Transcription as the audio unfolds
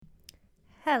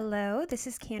Hello, this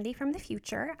is Candy from the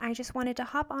future. I just wanted to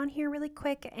hop on here really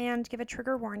quick and give a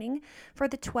trigger warning for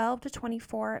the 12 to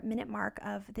 24 minute mark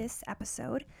of this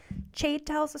episode. Jade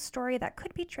tells a story that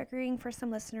could be triggering for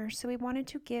some listeners, so we wanted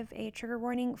to give a trigger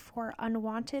warning for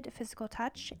unwanted physical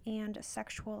touch and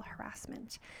sexual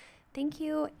harassment. Thank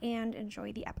you and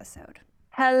enjoy the episode.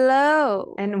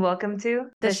 Hello, and welcome to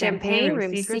the Champagne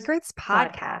Room Secrets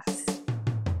podcast.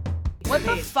 What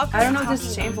the fuck? I don't know if this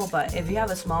is shameful, but if you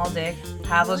have a small dick,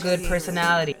 have a good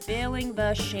personality. Failing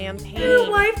the champagne. Your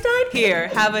wife died? Here,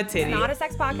 have a titty. Not a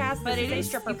sex podcast, But it a is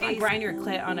stripper You can podcast. grind your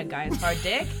clit on a guy's hard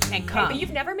dick and But come.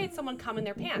 you've never made someone come in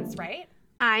their pants, right?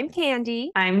 I'm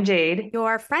Candy, I'm Jade.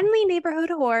 your friendly neighborhood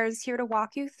whores here to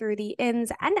walk you through the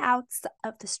ins and outs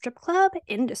of the strip club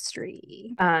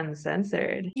industry.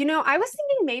 Uncensored. You know, I was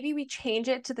thinking maybe we change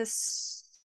it to the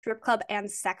strip club and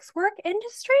sex work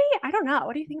industry. I don't know.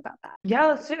 What do you think about that? Yeah,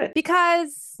 let's do it.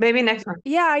 Because Maybe next one.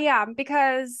 Yeah,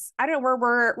 because I don't know,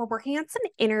 we're working on some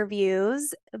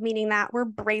interviews, meaning that we're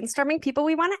brainstorming people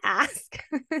we want to ask.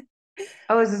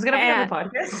 Oh, is this gonna be on And- the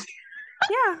podcast?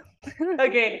 Yeah.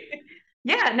 Okay.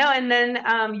 Yeah, no, and then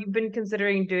you've been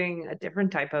considering doing a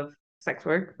different type of sex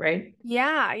work, right?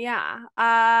 Yeah.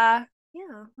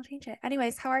 We'll change it.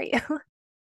 Anyways, how are you?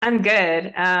 I'm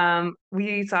good.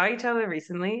 We saw each other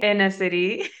recently in a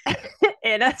city.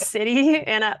 In a city,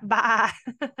 in a bar.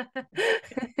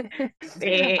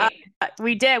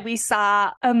 We did. We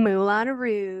saw a Moulin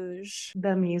Rouge.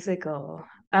 The musical.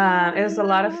 It was a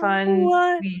lot of fun.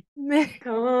 What?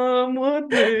 Come with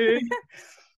me.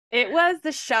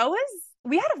 The show was,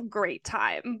 we had a great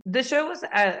time. The show was,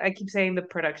 I keep saying the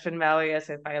production value as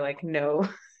if I like know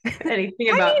anything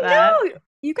about that. No,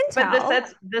 you can tell.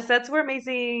 But the sets were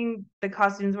amazing. The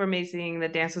costumes were amazing. The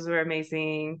dances were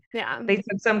amazing. Yeah. They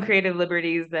took some creative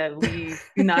liberties that we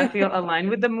do not feel aligned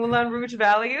with the Moulin Rouge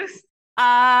values.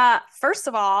 First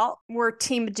of all, we're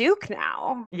Team Duke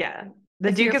now. Yeah. The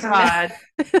If Duke you're is from- hot.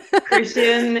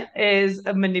 Christian is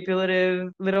a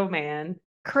manipulative little man.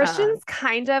 Christian's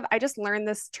kind of, I just learned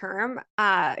this term.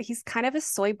 He's kind of a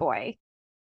soy boy.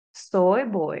 Soy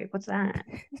boy. What's that?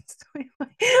 Soy boy.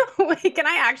 Wait, can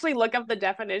I actually look up the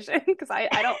definition? Because I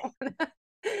don't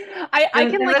wanna... I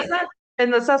can like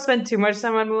And let's not spend too much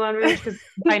time on Moulin Rouge because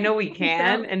I know we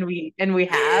can and we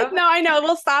have. No, I know.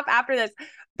 We'll stop after this.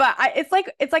 But it's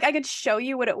like I could show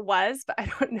you what it was, but I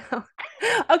don't know.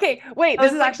 Okay, wait, Oh,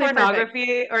 this it's is like actually perfect.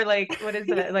 pornography or like what is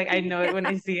it? Like I know it when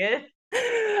I see it.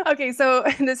 Okay, so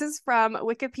this is from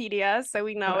Wikipedia, so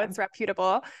we know Okay. it's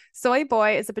reputable. Soy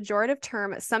boy is a pejorative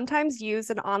term sometimes used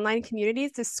in online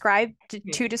communities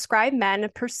to describe men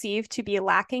perceived to be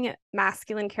lacking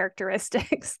masculine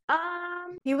characteristics.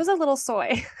 He was a little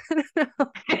soy. I don't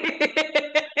know.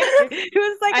 He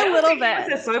was like I a don't little think he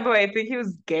bit. was a soy boy. I think he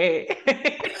was gay.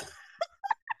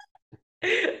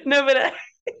 No, but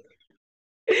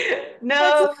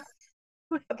no.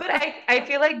 But I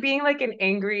feel like being like an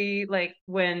angry, like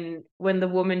when the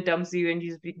woman dumps you and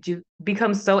you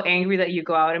become so angry that you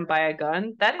go out and buy a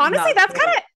gun. That is Honestly, not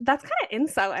that's kind of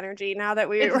incel energy now that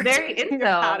we it's were very talking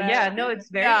about incel. it. Yeah, no, it's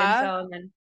very Yeah. incel, and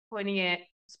then pointing it,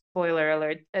 spoiler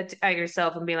alert, at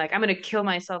yourself and being like, I'm gonna kill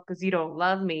myself because you don't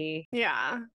love me.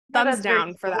 Yeah. No, Thumbs that's very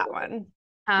down for that cool. one.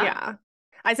 Huh? Yeah.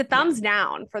 I said thumbs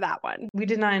down for that one. We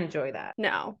did not enjoy that.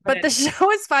 No, But but the show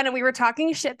was fun and we were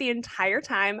talking shit the entire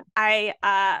time. I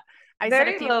said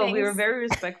Very a few low. things. We were very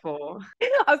respectful.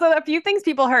 Also, a few things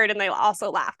people heard and they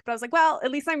also laughed. But I was like, well, at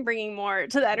least I'm bringing more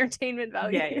to the entertainment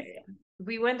value. Yeah.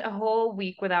 We went a whole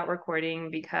week without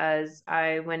recording because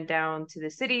I went down to the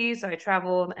city, so I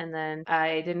traveled, and then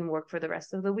I didn't work for the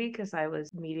rest of the week because I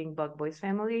was meeting Bug Boy's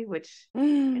family, which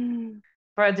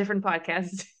for a different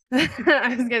podcast.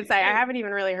 I was gonna say I haven't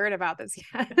even really heard about this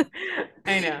yet.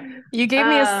 I know. You gave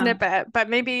me a snippet, but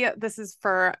maybe this is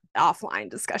for offline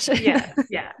discussion.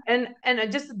 Yeah, and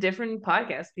just a different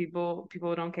podcast. People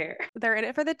don't care. They're in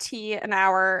it for the tea and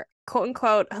our quote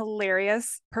unquote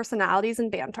hilarious personalities and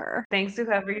banter. Thanks to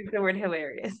whoever used the word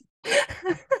hilarious.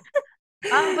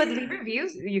 But leave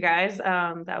reviews, you guys.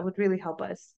 That would really help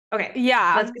us. Okay.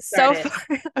 Yeah. Let's get So started.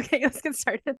 far, okay, let's get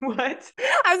started. What?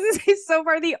 I was gonna say so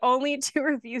far the only 2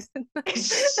 reviews in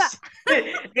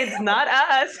It's not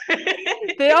us.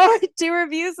 the only 2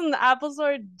 reviews in the Apple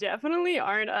Store definitely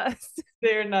aren't us.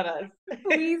 They're not us.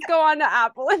 Please go on to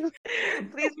Apple and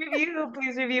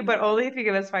Please review, but only if you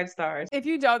give us 5 stars. if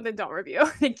you don't, then don't review.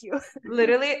 Thank you.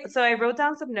 Literally, so I wrote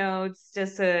down some notes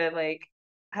just to like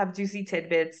have juicy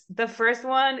tidbits. The first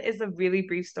one is a really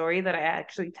brief story that I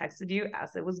actually texted you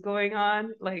as it was going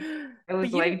on. Like I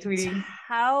was But you live didn't tweeting.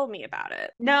 Tell me about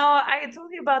it. No, I told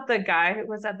you about the guy who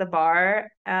was at the bar.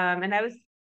 And I was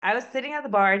I was sitting at the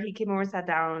bar and he came over, sat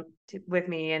down with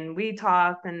me, and we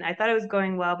talked, and I thought it was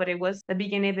going well, but it was the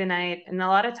beginning of the night. And a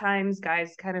lot of times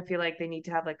guys kind of feel like they need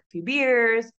to have like a few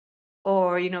beers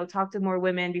or, talk to more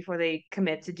women before they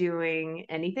commit to doing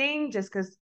anything, just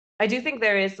because I do think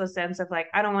there is a sense of like,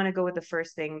 I don't want to go with the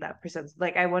first thing that presents,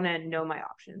 like, I want to know my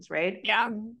options, right? Yeah.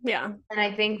 And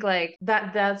I think like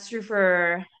that's true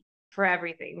for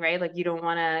everything, right? Like you don't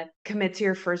want to commit to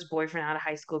your first boyfriend out of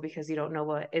high school because you don't know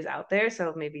what is out there.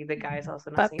 So maybe the guy's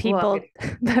also not But saying, people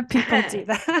but people do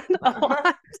that a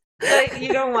lot. But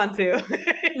you don't want to.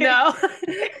 No.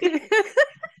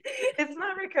 It's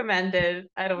not recommended,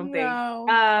 I don't think.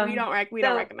 We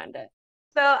don't recommend it.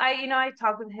 So I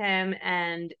talked with him,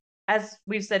 and as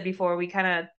we've said before, we kind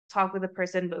of talk with the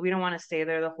person, but we don't want to stay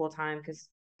there the whole time because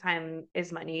time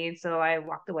is money. So I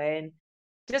walked away and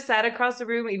just sat across the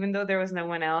room, even though there was no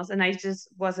one else. And I just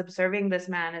was observing this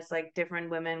man as like different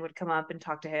women would come up and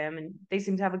talk to him, and they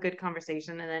seemed to have a good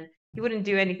conversation. And then he wouldn't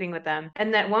do anything with them.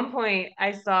 And at one point,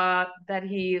 I saw that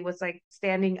he was like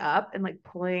standing up and like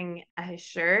pulling at his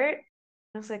shirt.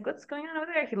 I was like, what's going on over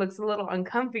there? He looks a little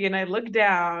uncomfy. And I looked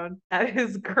down at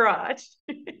his crotch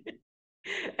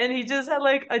and he just had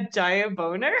like a giant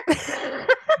boner.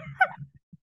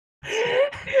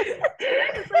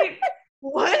 It's like,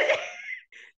 what?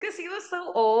 Because he was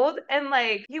so old and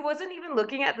like he wasn't even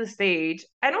looking at the stage.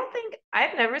 I've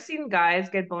never seen guys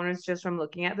get boners just from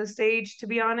looking at the stage, to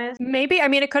be honest. Maybe, I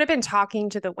mean, it could have been talking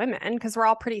to the women because we're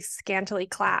all pretty scantily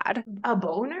clad. A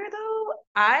boner though?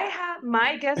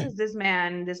 My guess is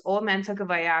this old man took a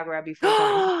Viagra before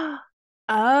going.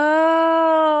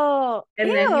 Oh, and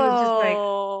then he was just like,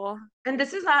 and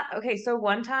this is not okay. So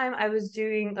one time I was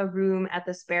doing a room at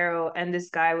the Sparrow, and this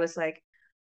guy was like,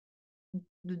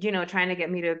 trying to get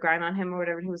me to grind on him or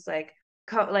whatever. And he was like,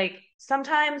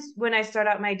 sometimes when I start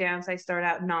out my dance, I start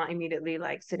out not immediately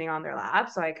like sitting on their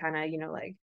lap. So I kind of,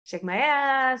 like shake my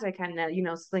ass. I kind of,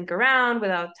 slink around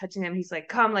without touching them. He's like,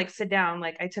 come, like sit down.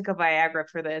 Like I took a Viagra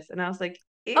for this. And I was like,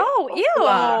 ew. Oh,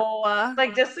 ew.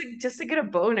 Like just to get a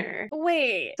boner.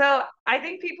 Wait. So I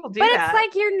think people do but that. But it's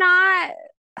like you're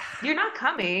not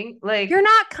coming. Like you're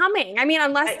not coming. I mean,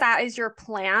 unless that is your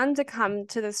plan to come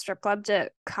to the strip club to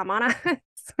come on us,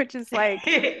 which is like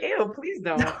ew, please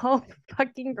don't. So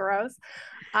fucking gross.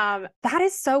 That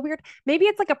is so weird. Maybe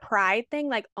it's like a pride thing,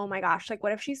 like, oh my gosh, like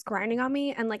what if she's grinding on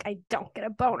me and like I don't get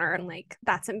a boner and like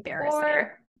that's embarrassing.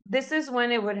 Or this is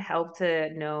when it would help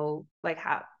to know like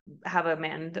have a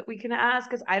man that we can ask,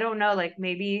 because I don't know, like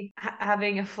maybe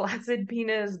having a flaccid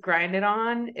penis grinded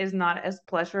on is not as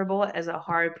pleasurable as a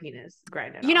hard penis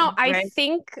grinded on. I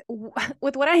think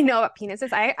with what I know about penises,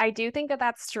 I do think that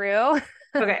that's true.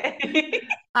 Okay.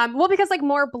 Well, because like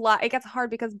more blood, it gets hard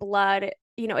because blood,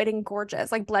 it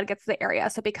engorges, like blood gets to the area,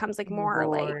 so it becomes like more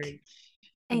like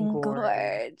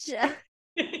engorge.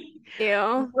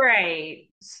 Ew. Right.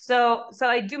 So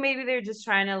I do, maybe they're just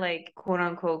trying to like quote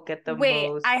unquote get the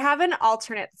most. I have an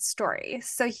alternate story.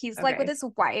 So he's like with his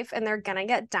wife and they're gonna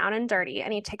get down and dirty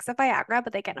and he takes a Viagra,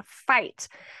 but they get in a fight.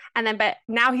 And then but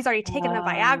now he's already taken the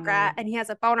Viagra and he has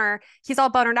a boner. He's all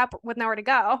bonered up with nowhere to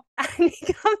go. And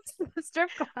he comes to the strip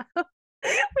club with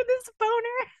his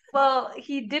boner. Well,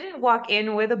 he didn't walk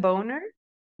in with a boner.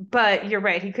 But you're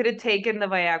right. He could have taken the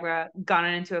Viagra,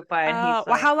 gotten into a fight.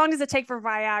 Well, how long does it take for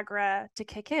Viagra to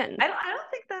kick in? I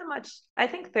don't think that much. I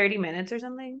think 30 minutes or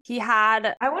something.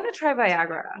 I want to try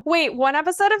Viagra. Wait, one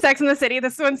episode of Sex and the City,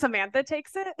 this is when Samantha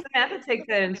takes it? Samantha takes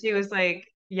it and she was like,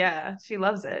 yeah, she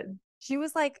loves it. She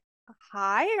was like,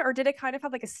 high? Or did it kind of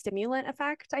have like a stimulant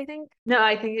effect, I think? No,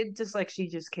 I think it just like she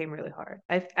just came really hard.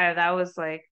 That was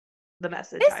like the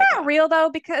message. Is that real though?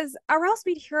 Because or else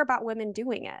we'd hear about women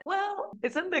doing it. Well,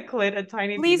 isn't the clit a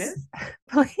tiny penis?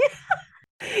 Please.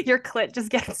 Your clit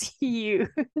just gets huge.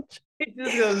 It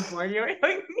just goes more.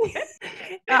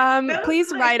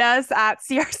 Please write us at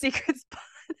CR Secrets.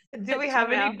 Do we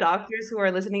have any doctors who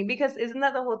are listening? Because isn't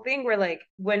that the whole thing where like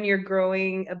when you're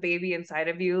growing a baby inside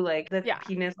of you, like the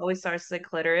penis always starts the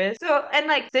clitoris. So, and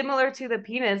like similar to the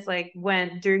penis, like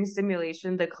when during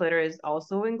stimulation, the clitoris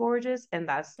also engorges, and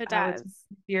that's how it's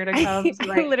here to come. So,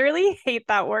 like, I literally hate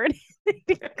that word.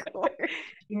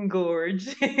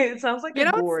 Engorge. It sounds like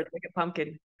a gourd, like a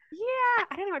pumpkin. Yeah,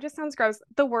 I don't know. It just sounds gross.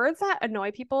 The words that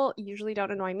annoy people usually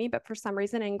don't annoy me, but for some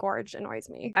reason, engorge annoys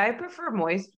me. I prefer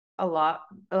moist a lot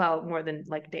more than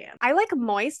like damp. I like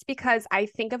moist because I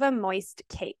think of a moist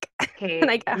cake.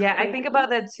 Like, yeah, I think about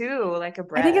that too, like a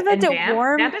bread. I think of it damp.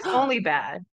 Warm. Damp is only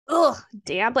bad. Ugh,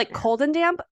 damp, like cold and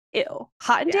damp. Ew.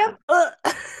 Hot and damp. Ugh.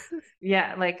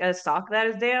 Yeah, like a sock that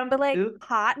is damp. But like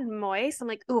hot and moist, I'm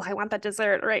like, ooh, I want that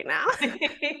dessert right now.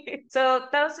 So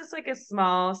that was just like a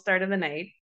small start of the night.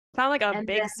 Sound like a And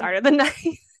big then start of the night.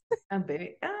 a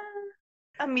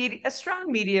big, a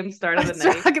strong medium start of the A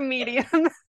night. strong medium.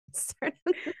 start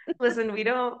of the- Listen, we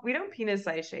don't penis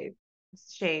size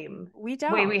shame. We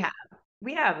don't. Wait,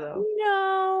 we have though.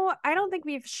 No, I don't think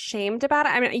we've shamed about it.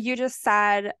 I mean, you just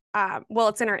said, well,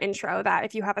 it's in our intro that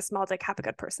if you have a small dick, have a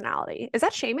good personality. Is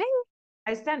that shaming?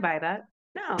 I stand by that.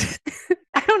 No,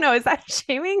 I don't know. Is that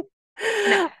shaming?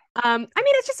 No. I mean,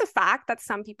 it's just a fact that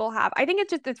some people have. I think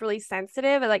it's really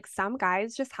sensitive. Like some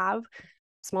guys just have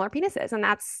smaller penises, and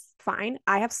that's fine.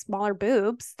 I have smaller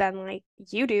boobs than like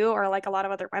you do, or like a lot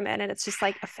of other women, and it's just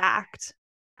like a fact.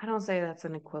 I don't say that's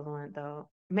an equivalent though.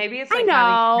 Maybe it's I like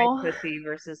having know. tight pussy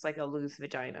versus like a loose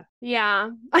vagina. Yeah.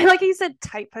 I like how you said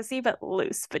tight pussy, but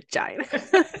loose vagina.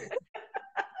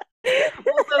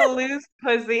 Well, the loose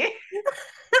pussy.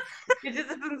 It just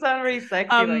doesn't sound very sexy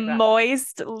A like that.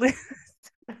 moist loose.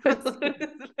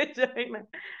 Loose vagina.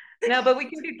 No, but we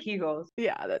can do Kegels.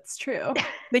 Yeah, that's true.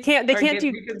 They can't Or do get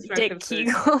dick reconstructive surgery.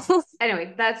 kegels.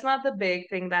 Anyway, that's not the big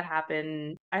thing that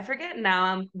happened. I forget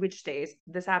now which days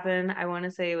this happened. I want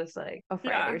to say it was like a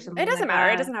Friday or something. It doesn't like matter.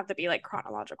 It that. doesn't have to be like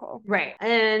chronological. Right.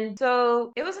 And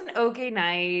so it was an okay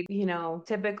night,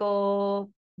 typical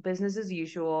business as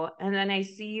usual. And then I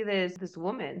see this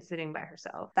woman sitting by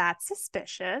herself. That's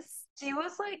suspicious. She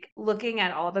was like looking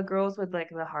at all the girls with like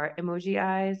the heart emoji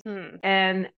eyes. Hmm.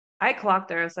 And I clocked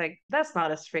her. I was like, that's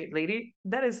not a straight lady.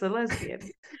 That is a lesbian.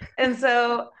 And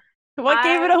so What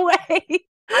gave it away?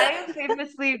 I am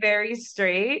famously very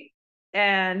straight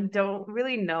and don't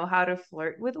really know how to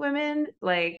flirt with women.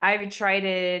 Like I've tried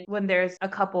it when there's a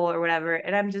couple or whatever,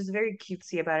 and I'm just very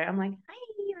cutesy about it. I'm like, hi,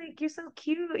 like you're so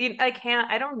cute.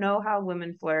 I don't know how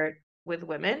women flirt with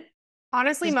women.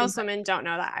 Honestly, Just most because- women don't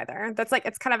know that either. That's like,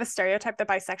 it's kind of a stereotype that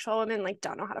bisexual women like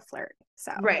don't know how to flirt.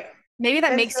 So Right. maybe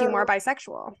that And makes you more so-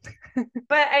 bisexual.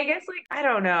 But I guess like I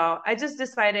don't know. I just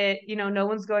decided, no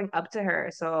one's going up to her,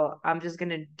 so I'm just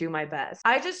gonna do my best.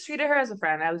 I just treated her as a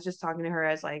friend. I was just talking to her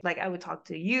as like I would talk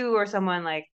to you or someone.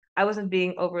 Like I wasn't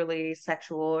being overly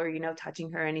sexual or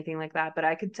touching her or anything like that. But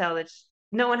I could tell that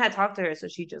no one had talked to her, so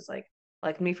she just like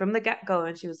liked me from the get-go,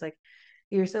 and she was like,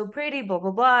 you're so pretty, blah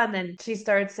blah blah. And then she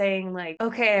starts saying like,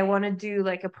 okay, I want to do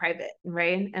like a private,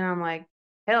 right? And I'm like,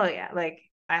 hell yeah. Like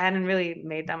I hadn't really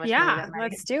made that much money Yeah, that night.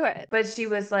 let's do it. But she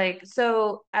was like,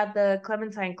 so at the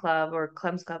Clementine Club or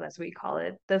Clem's Club, as we call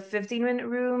it, the 15-minute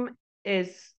room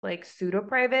is like pseudo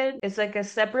private. It's like a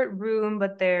separate room,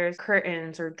 but there's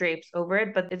curtains or drapes over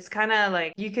it. But it's kind of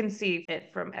like you can see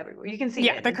it from everywhere. You can see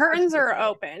Yeah, it. the It's curtains super are private.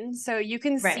 open, so you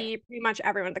can Right. see pretty much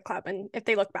everyone at the club, and if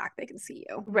they look back, they can see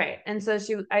you. Right. And so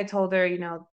I told her,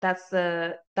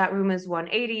 that room is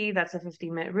 180. That's a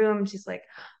 15-minute room. She's like,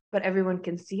 but everyone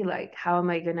can see, like, how am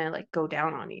I gonna like go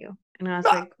down on you? And I was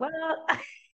like, well,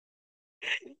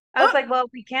 well,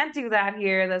 we can't do that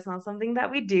here. That's not something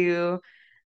that we do.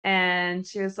 And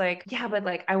she was like, yeah, but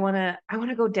like I wanna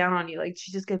go down on you. Like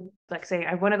she just kept like saying,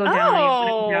 I wanna go down on you, I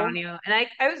wanna go down on you. And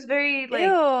I was very like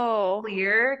Ew.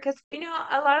 clear because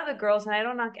a lot of the girls, and I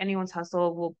don't knock anyone's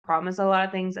hustle, will promise a lot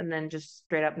of things and then just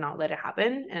straight up not let it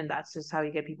happen. And that's just how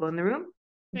you get people in the room.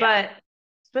 Yeah. But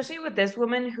especially with this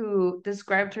woman who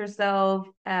described herself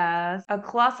as a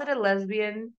closeted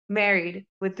lesbian married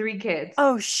with 3 kids.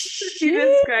 Oh She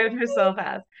shit. described herself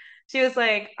as. She was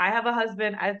like, I have a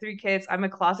husband, I have 3 kids, I'm a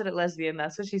closeted lesbian.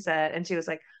 That's what she said. And she was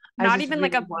like, I Not just even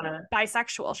really like a wanna.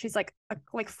 bisexual. She's like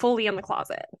fully in the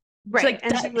closet. Right.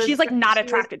 She's like not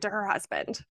attracted to her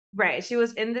husband. Right. She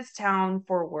was in this town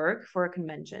for work for a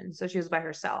convention. So she was by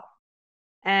herself.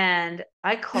 And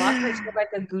I clocked her. She had like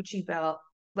a Gucci belt.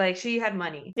 Like she had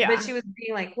money. Yeah. But she was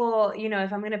being like, well,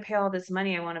 if I'm going to pay all this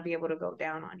money, I want to be able to go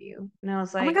down on you. And I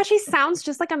was like, Oh my gosh, she sounds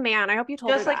just like a man. I hope you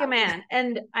told her just like that. a man.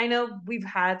 And I know we've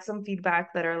had some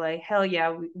feedback that are like, hell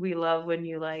yeah, we love when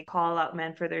you like call out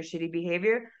men for their shitty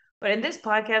behavior. But in this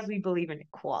podcast, we believe in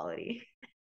equality.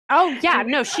 Oh yeah,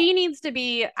 no, she needs to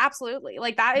be absolutely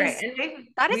like that is Right. And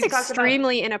that is we've talked about-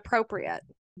 extremely inappropriate.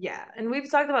 Yeah. And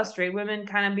we've talked about straight women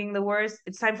kind of being the worst.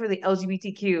 It's time for the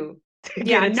LGBTQ to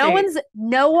Yeah, get a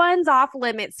no one's off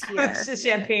limits here. It's just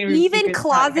champagne. Even Secrets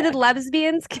closeted podcast.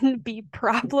 lesbians can be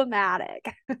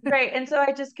problematic. Right. And so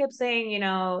I just kept saying,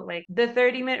 like the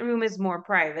 30-minute room is more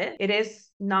private. It is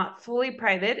not fully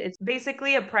private. It's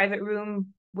basically a private room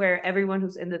where everyone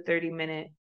who's in the 30-minute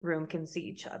room can see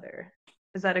each other.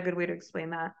 Is that a good way to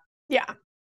explain that? Yeah.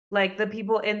 Like the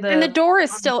people in And the door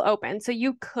is still open, so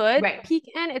you could Right. peek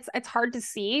in. It's hard to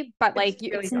see, but like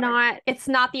It's really it's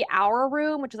not the hour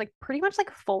room, which is like pretty much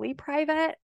like fully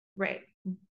private. Right.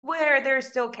 Where there's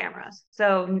still cameras.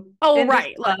 So Oh, in this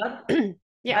right. club,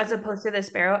 Yeah. as opposed to the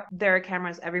Sparrow, there are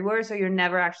cameras everywhere, so you're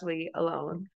never actually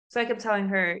alone. So I kept telling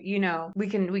her, we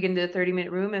can do a 30-minute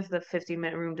room if the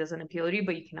 15-minute room doesn't appeal to you,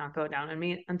 but you cannot go down on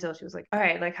me, until she was like, all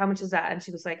right, like how much is that? And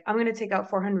she was like, I'm gonna take out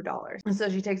 $400. And so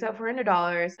she takes out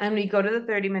 $400 and we go to the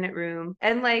 30-minute room.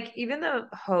 And like even the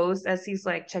host, as he's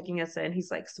like checking us in,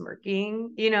 he's like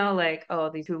smirking, like, oh,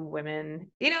 these two women,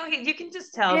 you can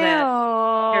just tell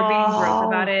that they're being gross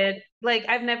about it. Like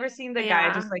I've never seen the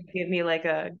guy just like give me like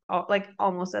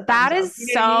almost a thumbs That up. is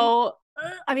You know what I mean? so.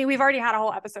 I mean, we've already had a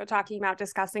whole episode talking about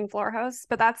discussing floor hosts,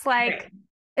 but that's like, Right.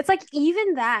 it's like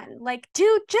even then, like,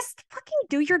 dude, just fucking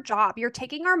do your job. You're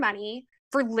taking our money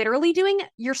for literally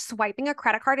you're swiping a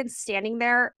credit card and standing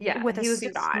there with a he was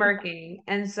suit just on. smirking,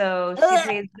 and so she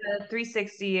pays the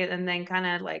 $360 and then kind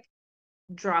of like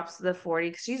drops the 40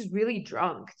 because she's really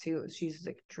drunk too. She's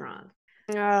like drunk.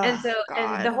 And so,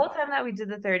 and the whole time that we did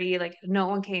the 30, like no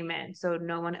one came in, so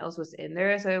no one else was in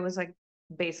there. So it was like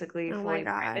basically fully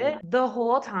private. The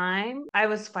whole time I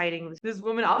was fighting this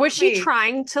woman off. Was she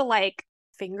trying to like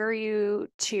finger you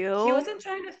too? She wasn't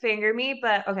trying to finger me,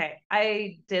 but okay,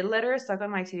 I did let her suck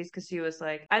on my titties because she was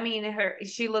like, I mean,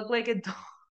 she looked like a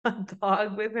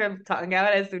dog with her tongue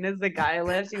out. As soon as the guy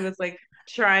left, she was like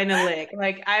trying to lick.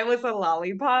 Like I was a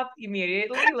lollipop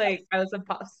immediately. Like I was a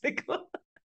popsicle.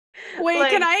 Wait,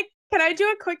 like, can I do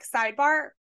a quick sidebar?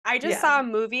 I just saw a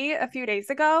movie a few days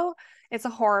ago. It's a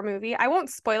horror movie. I won't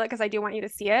spoil it because I do want you to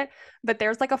see it, but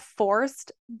there's like a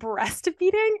forced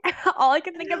breastfeeding. All I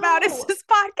can think about is this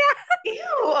podcast.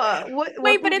 Ew. What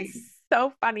Wait, but movie? it's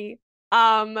so funny.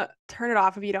 Turn it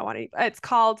off if you don't want to. It's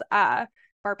called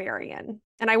Barbarian.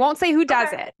 And I won't say who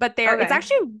does it, but it's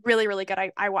actually really, really good.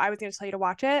 I was going to tell you to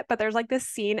watch it, but there's like this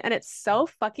scene and it's so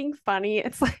fucking funny.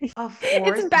 It's like,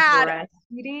 it's bad.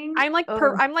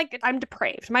 I'm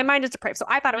depraved. My mind is depraved. So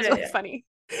I thought it was really funny.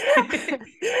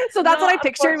 So that's what I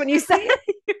pictured when you said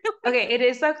it. Okay, it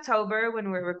is October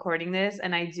when we're recording this,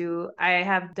 and I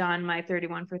have done my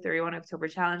 31 for 31 October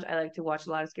challenge. I like to watch a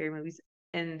lot of scary movies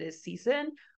in this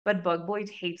season, but Bug Boy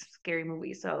hates scary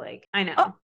movies, so like I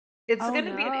know it's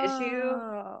gonna be an issue.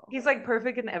 He's like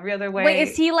perfect in every other way. Wait,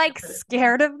 is he like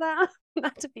scared of them?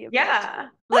 Not to be a bitch.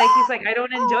 Like he's like, I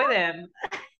don't enjoy them.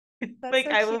 Like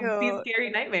so I will see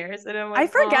scary nightmares, and I'm like, I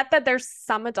forget that there's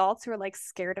some adults who are like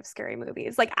scared of scary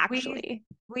movies. Like actually,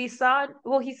 we saw.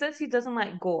 Well, he says he doesn't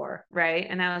like gore, right?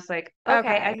 And I was like,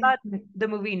 okay. I thought the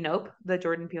movie Nope, the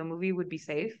Jordan Peele movie, would be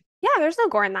safe. Yeah, there's no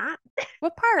gore in that.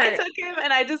 What part? I took him,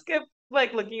 and I just kept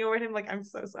like looking over at him, like, I'm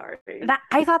so sorry.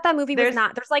 I thought that movie was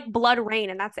not. There's like blood rain,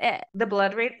 and that's it. The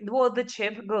blood rain. Well, the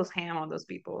chimp goes ham on those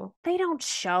people. They don't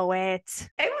show it.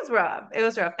 It was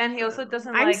rough. And he also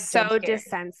doesn't I'm like. I'm so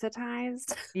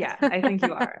desensitized. Yeah, I think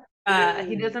you are.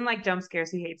 He doesn't like jump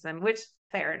scares. He hates them, which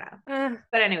fair enough.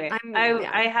 But anyway,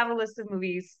 I have a list of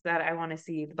movies that I want to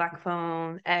see: The Black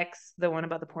Phone, X, the one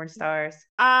about the porn stars.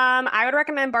 I would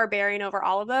recommend Barbarian over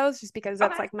all of those, just because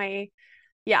that's like my.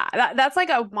 Yeah, that's like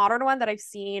a modern one that I've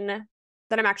seen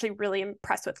that I'm actually really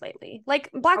impressed with lately. Like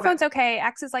Black Phone's okay.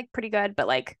 X is like pretty good, but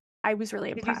like I was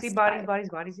really impressed. Did you see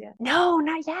Bodies yet? No,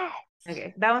 not yet.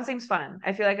 Okay, that one seems fun.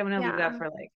 I feel like I'm gonna leave that for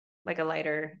like a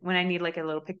lighter when I need like a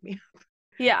little pick me up.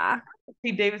 Yeah.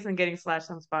 Steve Davidson getting slashed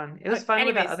sounds fun. It was fun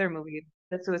with that other movie,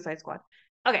 The Suicide Squad.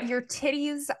 Okay. Your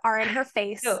titties are in her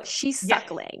face. She's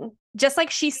suckling. Just like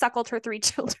she suckled her 3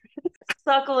 children.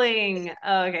 Suckling.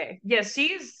 Okay. Yes,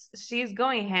 she's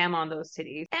going ham on those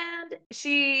titties. And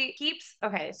she keeps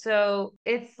so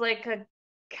it's like a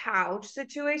couch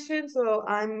situation. So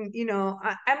I'm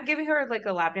giving her like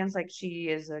a lap dance like she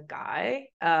is a guy.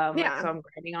 So I'm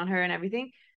grinding on her and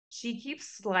everything. She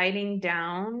keeps sliding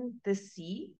down the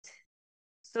seat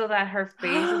so that her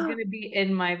face is going to be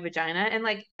in my vagina. And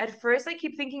like at first I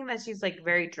keep thinking that she's like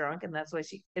very drunk and that's why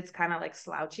it's kind of like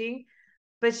slouching,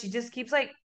 but she just keeps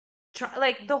like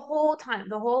like the whole time,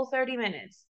 the whole 30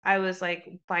 minutes I was like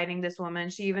fighting this woman.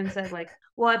 She even said like,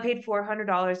 well, I paid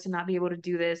 $400 to not be able to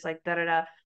do this, like da da da.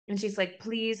 And she's like,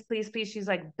 please, please, please. She's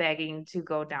like begging to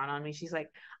go down on me. She's like,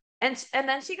 and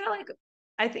then she got like,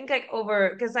 I think like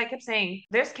over, because I kept saying,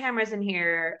 there's cameras in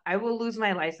here. I will lose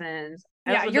my license.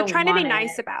 Yeah, you're trying to be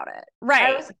nice about it.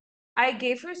 Right. I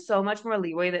gave her so much more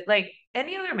leeway that like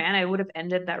any other man, I would have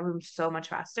ended that room so much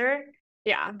faster.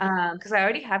 Yeah. Because I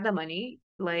already had the money.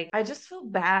 Like I just feel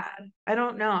bad. I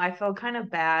don't know. I felt kind of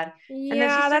bad. Yeah,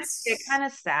 and then she started to get kind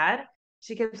of sad.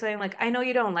 She kept saying like, I know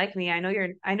you don't like me. I know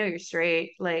you're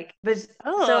straight. Like, but so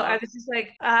I was just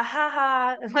like,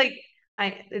 haha. Like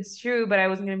it's true, but I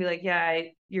wasn't gonna be like, yeah,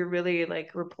 you're really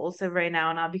like repulsive right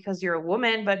now, not because you're a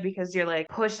woman, but because you're like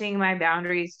pushing my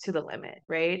boundaries to the limit,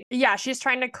 right? Yeah, she's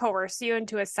trying to coerce you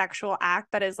into a sexual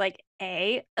act that is like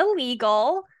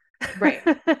illegal. Right.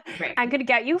 I'm gonna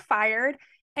get you fired.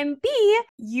 And B,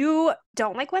 you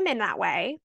don't like women that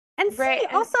way. And C, Right.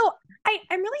 And also,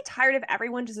 I'm really tired of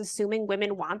everyone just assuming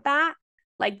women want that.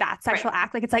 Like that sexual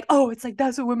act. Like it's like, oh, it's like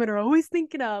that's what women are always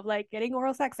thinking of, like getting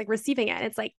oral sex, like receiving it. And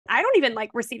it's like, I don't even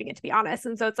like receiving it, to be honest.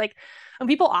 And so it's like when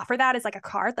people offer that as like a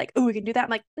card, like, oh, we can do that.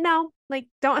 I'm like, no, like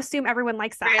don't assume everyone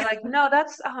likes that. right, like, no,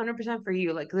 that's 100% for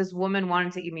you. Like this woman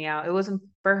wanted to eat me out. It wasn't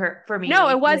for her, for me. No,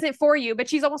 it Like, wasn't for you, but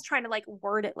she's almost trying to like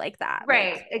word it like that.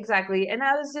 right, Like, exactly. And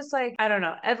I was just like, I don't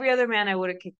know. Every other man I would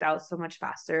have kicked out so much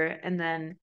faster. And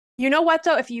then you know what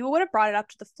though? If you would have brought it up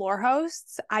to the floor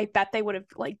hosts, I bet they would have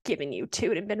like given you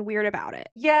two and been weird about it.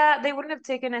 yeah, they wouldn't have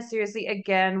taken us seriously.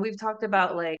 Again, we've talked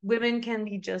about like women can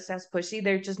be just as pushy.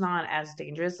 They're just not as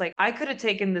dangerous. Like I could have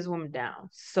taken this woman down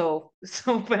so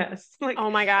fast. Like,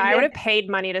 oh my God, and I would then have paid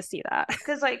money to see that.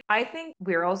 because like I think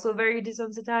we're also very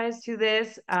desensitized to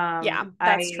this. Yeah,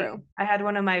 that's true. I had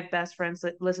one of my best friends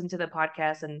listen to the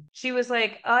podcast, and she was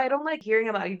like, oh, I don't like hearing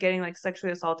about you getting like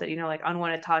sexually assaulted, you know, like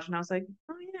unwanted touch. And I was like,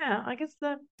 oh yeah, I guess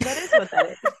that is what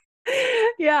that is.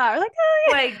 Yeah, like, oh,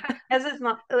 yeah. Like as it's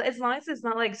not, as long as it's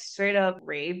not like straight up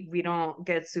rape, we don't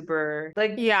get super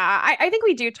like. Yeah, I think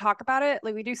we do talk about it.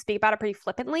 Like we do speak about it pretty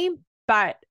flippantly,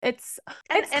 but it's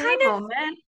And in kind the of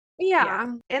moment,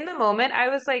 yeah. in the moment, I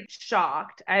was like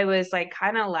shocked. I was like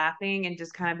kind of laughing and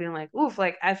just kind of being like, oof.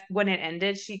 Like when it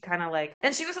ended, she kind of like,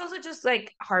 and she was also just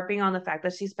like harping on the fact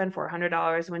that she spent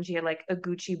 $400 when she had like a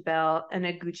Gucci belt and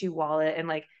a Gucci wallet. And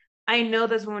like, I know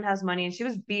this woman has money, and she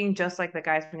was being just like the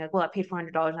guys being like, well, I paid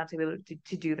 $400 not to be able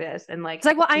to do this. And like, It's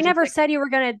like, well, I she just never like, said you were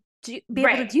gonna be able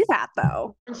to right. do that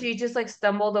though. And she just like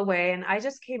stumbled away, and I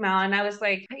just came out and I was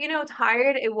like, you know,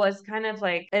 tired. It was kind of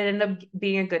like it ended up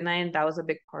being a good night, and that was a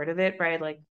big part of it, right?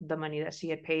 Like the money that she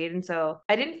had paid. And so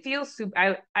I didn't feel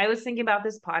super I was thinking about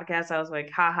this podcast. I was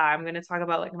like, haha, I'm gonna talk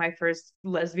about like my first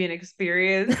lesbian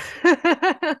experience.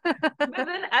 But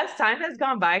then as time has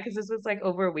gone by, because this was like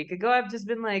over a week ago, I've just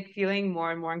been like feeling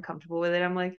more and more uncomfortable with it.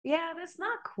 I'm like, yeah, that's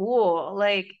not cool.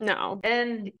 Like, no.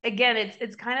 and again,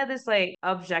 it's kind of this like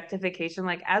objectification.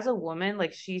 Like as a woman,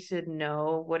 like she should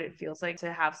know what it feels like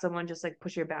to have someone just like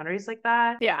push your boundaries like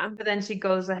that. Yeah. But then she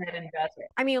goes ahead and does it.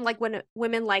 I mean, like when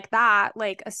women like that,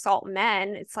 like assault men,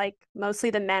 it's like mostly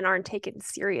the men aren't taken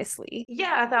seriously.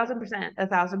 Yeah, 1,000%.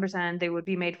 1,000%. They would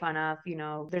be made fun of. You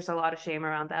know, there's a lot of shame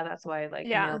around that. That's why like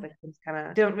male victims kind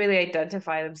of don't really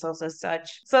identify themselves as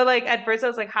such. So like at first I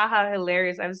was like, haha,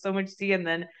 hilarious. I have so much tea. And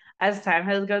then as time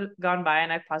has gone by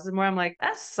and I've processed more, I'm like,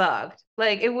 that sucked.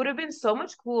 Like, it would have been so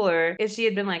much cooler if she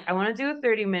had been like, I want to do a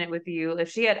 30-minute with you. If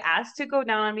she had asked to go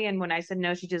down on me, and when I said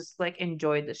no, she just like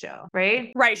enjoyed the show,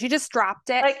 right? Right. She just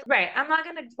dropped it. Like, right. I'm not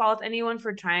going to fault anyone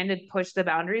for trying to push the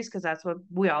boundaries, because that's what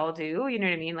we all do. You know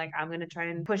what I mean? Like, I'm going to try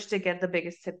and push to get the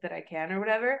biggest tip that I can or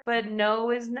whatever. But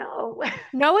no is no.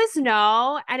 No is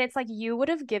no. And it's like you would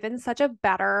have given such a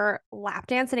better lap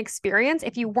dance and experience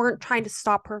if you weren't trying to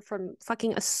stop her from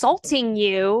fucking assaulting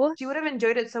you. She would have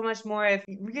enjoyed it so much more if,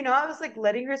 you know, I was like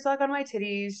letting her suck on my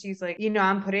titties. She's like, you know,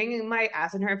 I'm putting my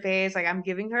ass in her face. Like, I'm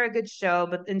giving her a good show.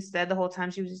 But instead, the whole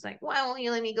time she was just like, why won't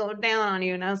you let me go down on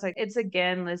you? And I was like, it's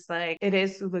again this like, it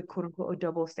is like quote unquote a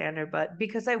double standard. But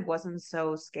because I wasn't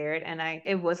so scared and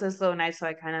it was a slow night, so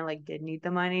I kind of like did need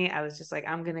the money. I was just like,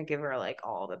 I'm gonna give her like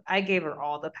I gave her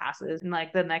all the passes. And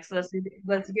like the next lesbian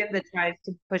that tries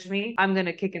to push me, I'm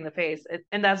gonna kick in the face.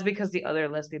 And that's because the other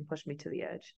lesbian pushed me to the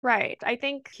edge. Right. I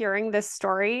think hearing this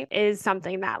story is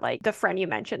something that like the friend you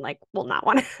mentioned like will not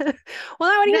want to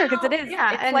hear, because it is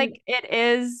it's like it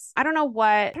is, I don't know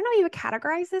what you would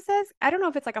categorize this as. I don't know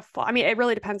if it's like a full, I mean, it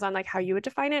really depends on like how you would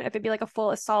define it, if it'd be like a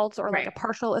full assault or like a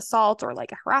partial assault or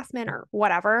like a harassment or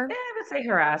whatever. Yeah, I would say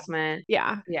harassment.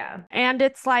 Yeah. Yeah. And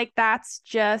it's like that's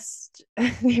just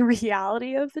the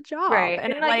reality of the job. Right.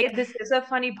 And like this is a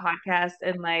funny podcast,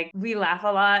 and like we laugh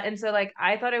a lot. And so like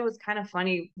I thought it was kind of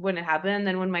funny when it happened. And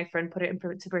then when my friend put it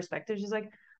into perspective, she's like,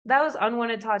 that was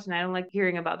unwanted touch, and I don't like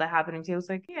hearing about that happening to you. I was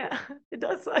like, yeah, it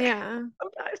does suck. Yeah.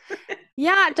 Sometimes.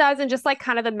 Yeah, it does. And just like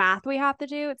kind of the math we have to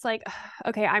do, it's like,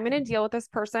 okay, I'm going to deal with this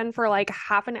person for like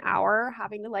half an hour,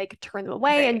 having to like turn them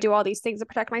away and do all these things to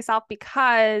protect myself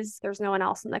because there's no one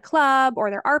else in the club,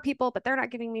 or there are people, but they're not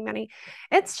giving me money.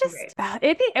 It's just,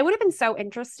 it would have been so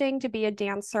interesting to be a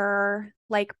dancer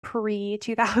like pre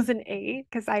 2008,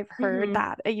 because I've heard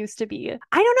that it used to be,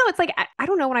 I don't know, it's like I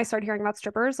don't know when I started hearing about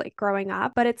strippers like growing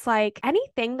up, but it's like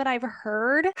anything that I've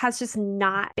heard has just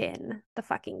not been the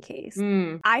fucking case.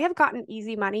 I have gotten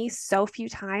easy money so few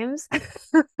times.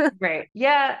 Right.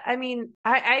 Yeah. I mean,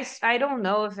 I don't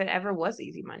know if it ever was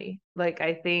easy money. Like,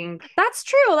 I think That's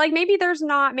true. Like maybe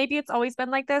maybe it's always been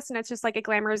like this and it's just like a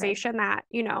glamorization that,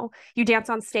 you dance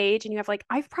on stage and you have like,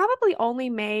 I've probably only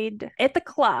made at the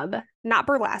club, not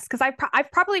burlesque, because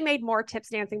I've probably made more tips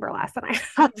dancing burlesque than I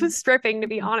have stripping, to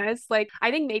be honest. Like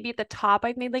I think maybe at the top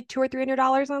I've made like $200 or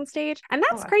 $300 on stage. And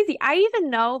that's crazy. I even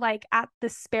know like at the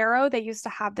Sparrow, they used to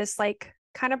have this like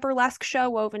kind of burlesque show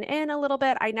woven in a little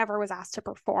bit. I never was asked to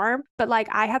perform, but like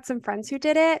I had some friends who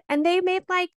did it and they made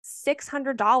like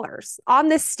 $600 on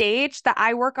this stage that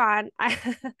I work on.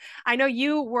 I know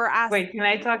you were asked. Wait, can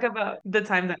I talk about the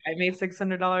time that I made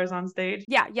 $600 on stage?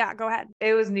 Yeah, go ahead.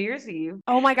 It was New Year's Eve.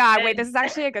 Oh my God. Wait, this is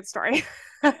actually a good story.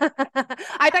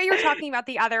 I thought you were talking about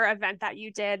the other event that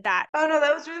you did that. Oh no,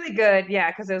 that was really good.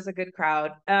 Yeah, because it was a good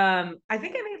crowd. I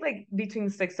think I made like between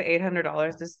 $600 to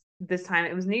 $800 this time.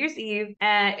 It was New Year's Eve,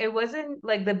 and it wasn't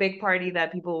like the big party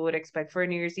that people would expect for a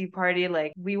New Year's Eve party.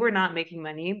 Like we were not making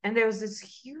money, and there was this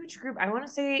huge group. I want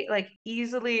to say like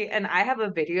easily, and I have a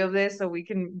video of this, so we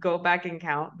can go back and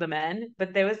count the men.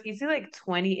 But there was easily like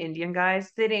 20 Indian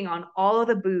guys sitting on all of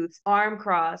the booths, arm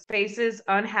crossed, faces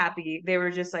unhappy. They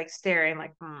were just like staring,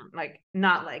 like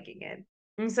not liking it.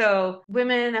 And so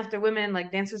women after women,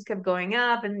 like dancers kept going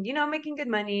up and, making good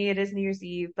money. It is New Year's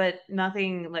Eve, but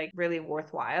nothing like really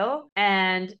worthwhile.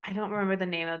 And I don't remember the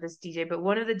name of this DJ, but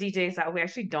one of the DJs that we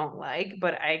actually don't like,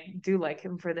 but I do like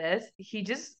him for this.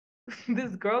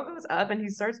 This girl goes up and he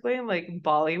starts playing like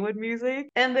Bollywood music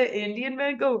and the Indian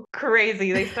men go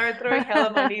crazy. They start throwing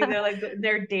hella money.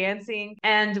 They're dancing.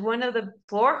 And one of the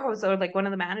floor hosts or like one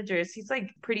of the managers, he's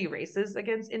like pretty racist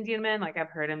against Indian men. Like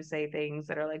I've heard him say things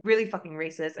that are like really fucking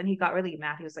racist. And he got really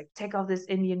mad. He was like, take off this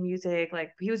Indian music.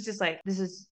 Like he was just like, this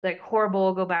is like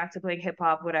horrible, go back to playing hip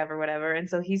hop, whatever. And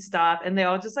so he stopped and they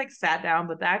all just like sat down.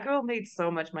 But that girl made so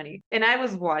much money. And I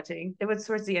was watching. It was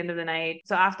towards the end of the night.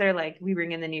 So after like we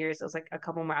bring in the New Year's, it was like a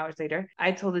couple more hours later.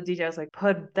 I told the DJ, I was like,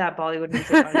 put that Bollywood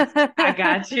music on. I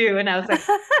got you. And I was like,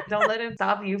 don't let him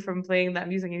stop you from playing that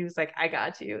music. And he was like, I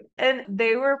got you. And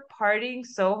they were partying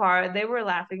so hard. They were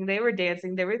laughing. They were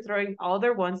dancing. They were throwing all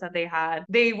their ones that they had.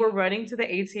 They were running to the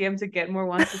ATM to get more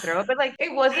ones to throw. But like,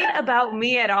 it wasn't about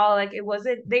me at all. Like it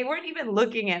wasn't, they weren't even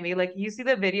looking at me. Like you see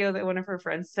the video that one of her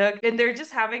friends took and they're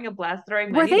just having a blast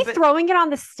throwing money. Were they throwing it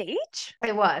on the stage?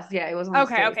 It was. Yeah, it was on the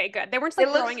stage. Okay, good. They weren't just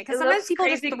like throwing it because sometimes people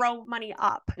just throw money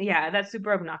up. Yeah, that's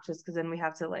super obnoxious because then we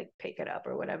have to like pick it up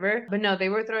or whatever. But no, they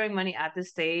were throwing money at the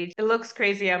stage. It looks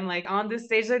crazy. I'm like on the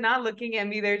stage, they're not looking at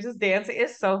me. They're just dancing.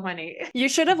 It's so funny. You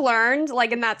should have learned,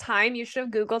 like in that time, you should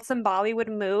have Googled some Bollywood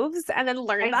moves and then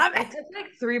learned them. I took like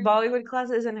 3 Bollywood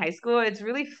classes in high school. It's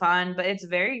really fun, but it's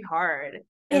very hard.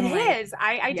 It is.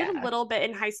 I did a little bit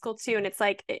in high school too, and it's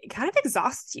like it kind of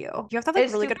exhausts you. You have to have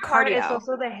like really good cardio. It's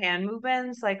also the hand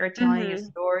movements like are telling a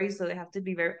story, so they have to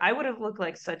be very. I would have looked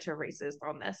like such a racist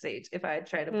on that stage if I had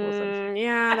tried to pull some.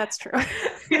 Yeah, that's true.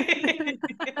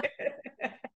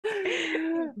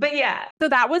 But yeah. So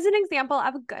that was an example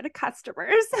of good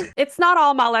customers. It's not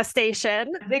all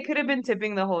molestation. They could have been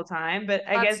tipping the whole time, but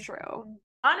I guess true.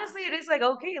 Honestly, it is like,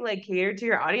 okay, like cater to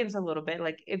your audience a little bit.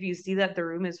 Like if you see that the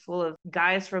room is full of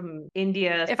guys from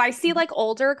India. If I see like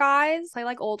older guys play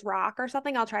like old rock or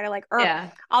something, I'll try to like,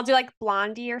 I'll do like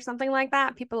Blondie or something like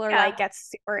that. People are like, get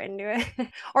super into it.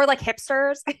 Or like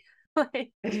hipsters.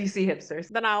 Like, if you see hipsters,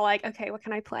 then I'll like, okay, what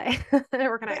can I play?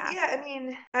 Where can I ask? Yeah, I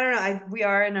mean, I don't know. We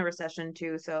are in a recession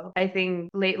too. So I think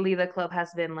lately the club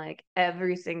has been like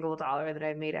every single dollar that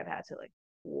I've made, I've had to like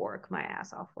work my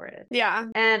ass off for it. Yeah.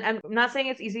 And I'm not saying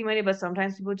it's easy money, but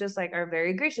sometimes people just like are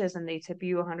very gracious and they tip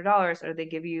you $100 or they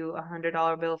give you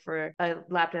 $100 bill for a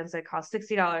lap dance that costs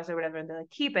 $60 or whatever, and they're like,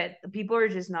 keep it. People are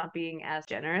just not being as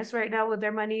generous right now with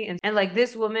their money. And like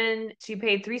this woman, she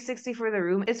paid $360 for the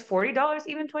room. Is $40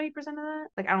 even 20% of that?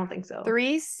 Like I don't think so.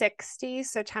 $360,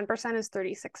 so 10% is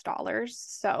 $36.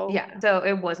 So yeah, so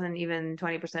it wasn't even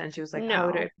 20%. She was like, how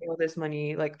would I pay all this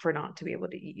money like for not to be able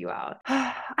to eat you out?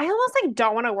 I almost like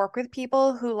don't want to work with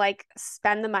people who like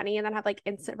spend the money and then have like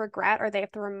instant regret, or they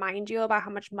have to remind you about how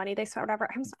much money they spent, whatever.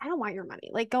 I don't want your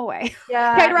money. Like, go away.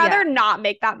 Yeah. I'd rather not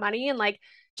make that money and like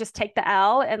just take the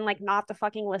L and like not to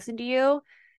fucking listen to you.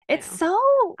 It's so,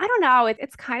 I don't know.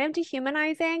 It's kind of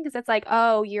dehumanizing because it's like,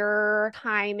 oh, your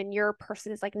time and your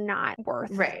person is like not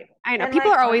worth. Right. I know. And people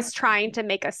like, are always trying to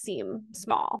make us seem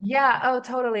small. Yeah. Oh,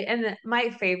 totally. And my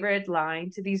favorite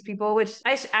line to these people, which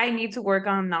I need to work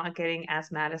on not getting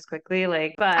as mad as quickly.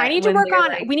 Like, but I need to work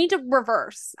on, we need to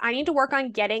reverse. I need to work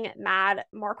on getting mad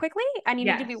more quickly. And you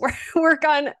need to be work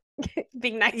on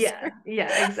being nicer.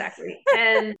 Yeah, exactly.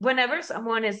 And whenever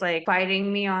someone is like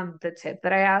fighting me on the tip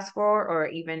that I asked for, or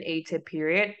even a tip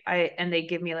period, and they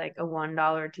give me like a $1,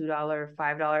 $2,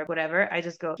 $5, whatever, I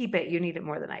just go, keep it. You need it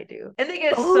more than I do. And they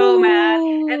get so mad.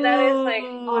 And that is like,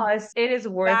 oh, it is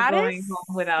worth That going is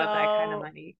home without that kind of so-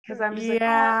 money. Because I'm just like, oh,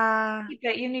 yeah. keep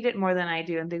it. You need it more than I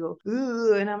do. And they go,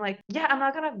 ooh. And I'm like, yeah, I'm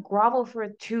not gonna grovel for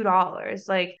 $2.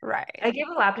 Like, Right. I gave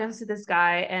a lap dance to this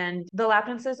guy, and the lap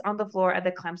dances on the floor at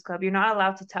the Clamps Club, you're not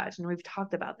allowed to touch. And we've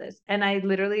talked about this. And I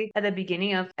literally, at the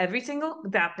beginning of every single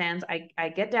lap dance, I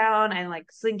get down, I'm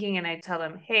like slinking, and I tell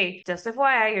them, hey, just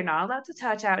FYI, you're not allowed to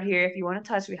touch out here. If you want to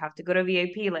touch, we have to go to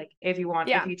VIP. Like, if you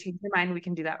change your mind, we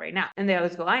can do that right now. And they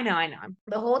always go, I know.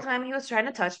 The whole time he was trying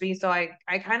to touch me. So I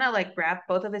kind of like grabbed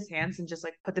both of his hands and just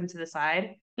like put them to the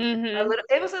side. Mm-hmm.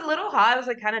 It was a little hot. It was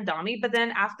like kind of dummy, but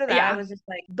then after that, I was just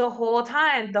like the whole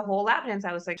time, the whole lap dance,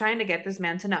 I was like trying to get this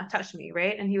man to not touch me,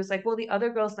 right? And he was like, "Well, the other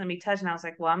girls let me touch," and I was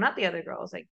like, "Well, I'm not the other girl." I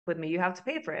was like, "With me, you have to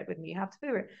pay for it. With me, you have to pay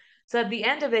for it." So at the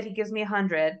end of it, he gives me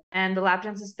 100, and the lap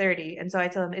dance is 30, and so I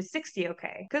tell him, "Is 60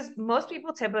 okay?" Because most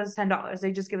people tip us $10.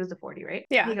 They just give us the 40, right?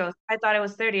 Yeah. He goes, "I thought it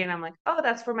was 30," and I'm like, "Oh,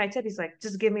 that's for my tip." He's like,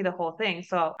 "Just give me the whole thing."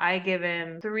 So I give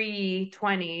him 3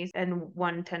 20s and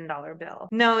one $10 bill,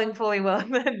 knowing fully well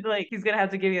that like he's gonna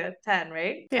have to give you a 10,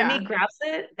 right? Yeah. And he grabs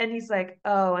it and he's like,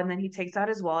 oh, and then he takes out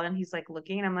his wallet and he's like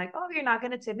looking, and I'm like, oh, you're not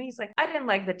gonna tip me? He's like, I didn't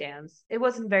like the dance. It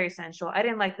wasn't very sensual. I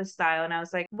didn't like the style. And I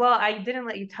was like, well, I didn't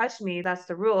let you touch me. That's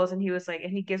the rules. And he was like,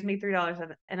 and he gives me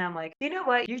 $3, and I'm like, you know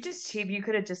what? You're just cheap. You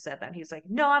could have just said that. And he's like,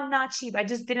 no, I'm not cheap. I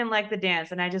just didn't like the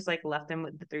dance. And I just like left him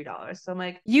with the $3. So I'm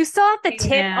like, you still have to hey, tip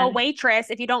man. a waitress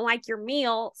if you don't like your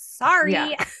meal. Sorry.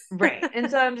 Yeah, right.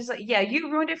 And so I'm just like, yeah,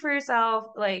 you ruined it for yourself.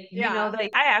 Like, you know,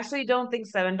 like I actually don't think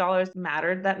 $7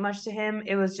 mattered that much to him.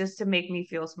 It was just to make me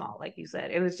feel small, like you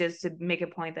said. It was just to make a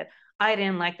point that I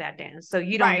didn't like that dance. So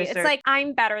you don't deserve. It's like,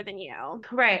 I'm better than you.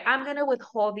 Right. I'm gonna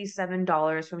withhold these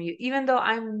 $7 from you, even though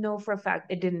I know for a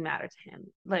fact it didn't matter to him.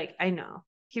 Like, I know.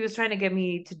 He was trying to get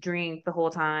me to drink the whole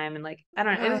time, and like, I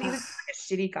don't know, he was like a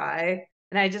shitty guy.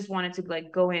 And I just wanted to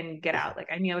like go in, get out. Like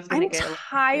I knew I was gonna get. I'm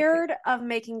tired of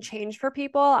making change for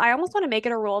people. I almost want to make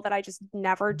it a rule that I just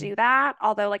never do that.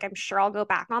 Although, like, I'm sure I'll go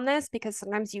back on this because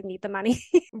sometimes you need the money.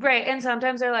 Right. And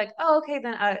sometimes they're like, oh, okay,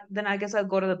 then I guess I'll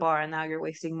go to the bar, and now you're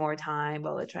wasting more time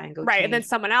while I try and go. Right. Change. And then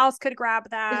someone else could grab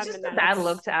them. It's just a bad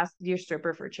look to ask your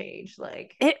stripper for change.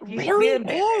 Like it really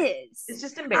is. It's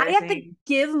just embarrassing. I have to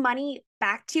give money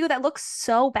back to you that looks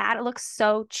so bad. It looks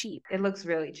so cheap. It looks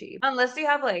really cheap. Unless you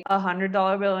have like $100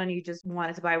 bill and you just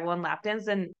wanted to buy one lap dance,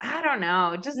 and I don't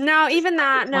know. Just even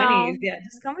that. 20s. No. Yeah,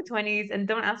 just come with 20s and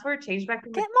don't ask for a change back.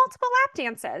 Get multiple lap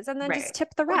dances and then just tip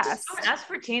the rest. Just don't ask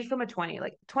for change from a 20.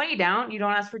 Like 20 down, you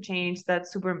don't ask for change.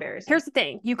 That's super embarrassing. Here's the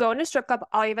thing. You go into a strip club,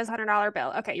 all you have is $100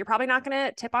 bill. Okay, you're probably not going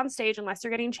to tip on stage unless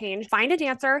you're getting changed. Find a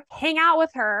dancer, hang out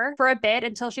with her for a bit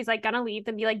until she's like gonna leave,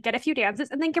 then be like, get a few dances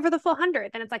and then give her the full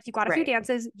 100. Then it's like, you got a few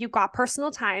dances, you got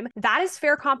personal time. That is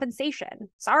fair compensation.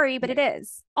 Sorry, but it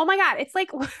is. Oh my God. It's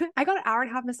like, I got an hour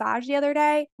and a half massage the other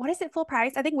day. What is it full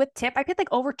price? I think with tip, I paid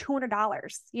like over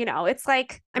 $200. You know, it's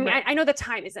like, I mean, I know the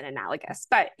time isn't analogous,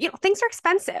 but you know, things are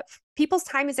expensive. People's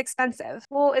time is expensive.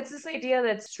 Well, it's this idea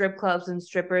that strip clubs and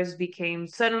strippers became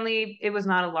suddenly, it was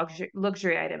not a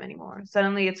luxury item anymore.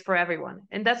 Suddenly it's for everyone.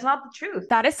 And that's not the truth.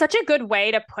 That is such a good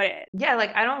way to put it. Yeah.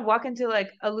 Like I don't walk into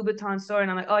like a Louboutin store and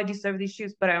I'm like, oh, I deserve these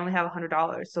shoes, but I only have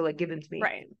 $100. So like give them to me.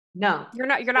 Right. No, you're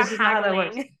not not how that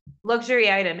works. haggling. Luxury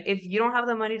item. If you don't have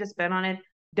the money to spend on it,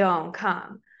 don't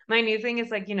come. My new thing is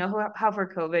like, you know, how for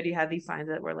COVID you had these signs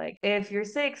that were like, if you're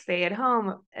sick, stay at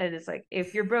home. And it's like,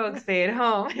 if you're broke, stay at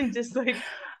home. And just like,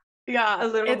 yeah, a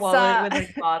little wallet with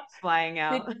like thoughts flying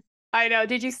out. I know.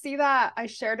 Did you see that? I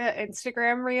shared an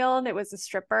Instagram reel and it was a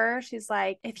stripper. She's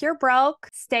like, if you're broke,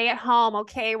 stay at home.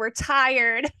 Okay, we're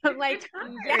tired. I'm like,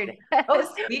 tired. Yes, oh,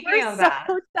 speaking of that,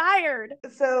 so tired.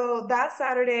 So that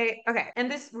Saturday, okay, and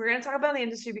this we're gonna talk about the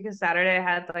industry because Saturday I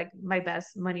had like my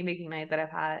best money making night that I've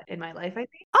had in my life. I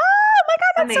think. Oh my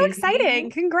God, that's amazing. so exciting!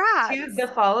 Congrats. The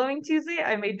following Tuesday,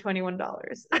 I made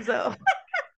 $21. So.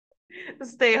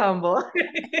 Stay humble.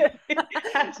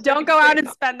 Don't go out and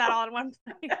spend that all in one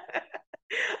place.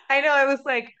 I know. I was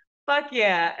like, fuck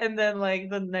yeah. And then like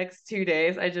the next 2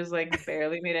 days, I just like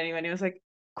barely made any money. I was like,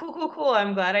 cool.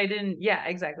 I'm glad I didn't. Yeah,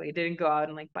 exactly. Didn't go out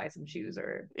and like buy some shoes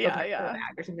or a Yeah, or a yeah. bag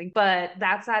or something. But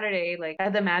that Saturday, like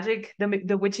at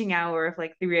the witching hour of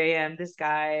like 3 a.m., this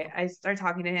guy, I start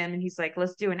talking to him and he's like,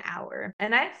 let's do an hour.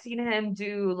 And I'd seen him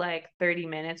do like 30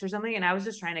 minutes or something. And I was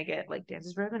just trying to get like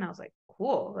dances for him. And I was like,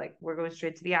 cool. Like we're going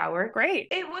straight to the hour. Great.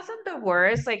 It wasn't the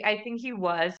worst. Like I think he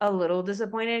was a little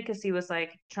disappointed because he was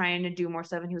like trying to do more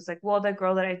stuff. And he was like, well, the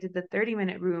girl that I did the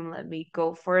 30-minute room let me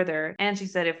go further. And she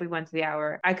said if we went to the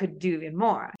hour, I could do even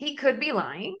more. He could be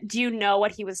lying. Do you know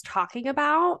what he was talking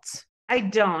about? I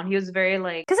don't. He was very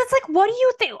like, because it's like, what do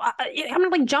you think? I'm gonna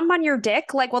like jump on your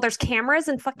dick? Like, well, there's cameras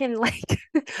and fucking like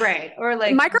right, or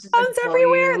like microphones just, like,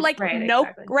 everywhere. you. Like right, no,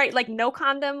 exactly. right? Like no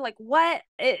condom. Like what?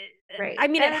 Right. I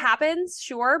mean, And it happens,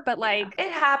 sure, but like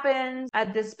it happens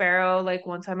at the Sparrow. Like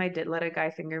one time I did let a guy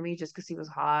finger me just because he was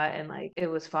hot and like it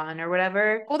was fun or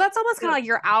whatever. well, that's almost kind of like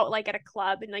you're out like at a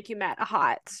club and like you met a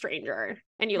hot stranger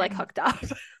and you like hooked up.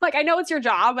 Like I know it's your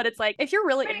job, but it's like if you're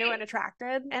really into and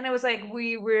attracted. And it was like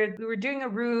we were doing a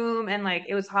room and like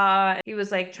it was hot. He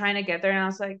was like trying to get there and I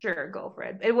was like, sure, go for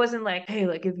it. It wasn't like, hey,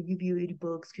 like if I give you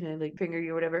 $80, can I like finger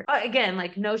you or whatever? Again,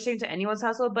 like no shame to anyone's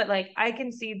household, but like I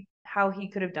can see how he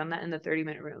could have done that in the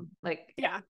 30-minute room. Like,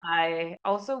 yeah. I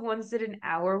also once did an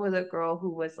hour with a girl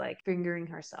who was like fingering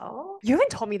herself. You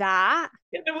haven't told me that.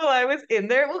 And well, I was in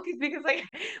there. Well, because like,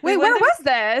 wait, where was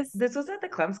this? This was at the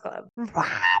Clem's Club. What?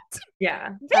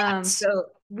 Yeah. Bitch. So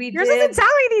You're supposed to tell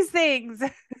me these things.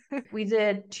 We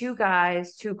did 2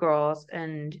 guys, 2 girls,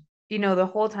 and you know, the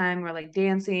whole time we're like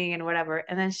dancing and whatever.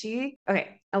 And then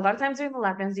a lot of times during the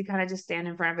lap dance, you kind of just stand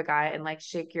in front of a guy and like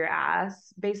shake your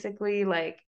ass, basically.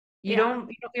 Like you're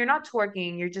not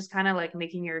twerking, you're just kind of like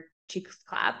making your cheeks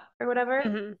clap or whatever.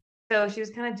 Mm-hmm. So she was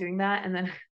kind of doing that. And then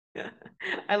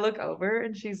I look over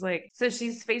and she's like, so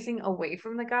she's facing away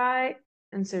from the guy.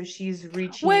 And so she's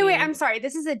reaching. Wait, I'm sorry.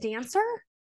 This is a dancer?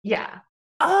 Yeah.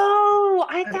 Oh,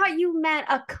 I thought you meant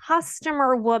a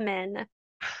customer woman.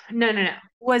 No.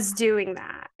 Was doing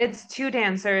that. It's 2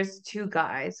 dancers, 2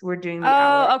 guys. We're doing the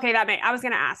hour. Okay, I was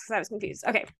gonna ask because I was confused.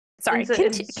 Okay, sorry. So,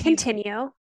 continue.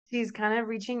 She's kind of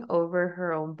reaching over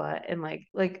her own butt and like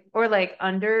or like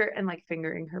under and like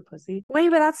fingering her pussy. Wait,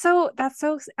 but that's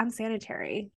so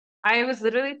unsanitary. I was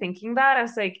literally thinking that. I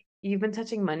was like, you've been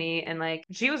touching money, and like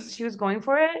she was going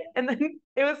for it, and then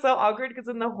it was so awkward because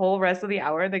in the whole rest of the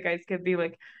hour, the guys could be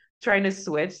like trying to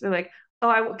switch. They're like,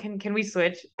 oh, can we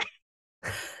switch?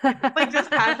 Like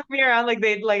just passing me around like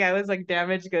I was like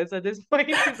damaged goods at this point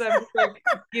because I'm just like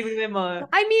giving them a.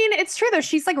 I mean, it's true though.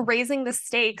 She's like raising the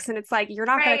stakes, and it's like you're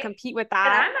not gonna compete with that.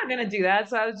 And I'm not gonna do that.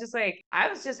 So I was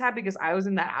just happy because I was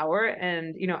in that hour,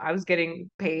 and you know I was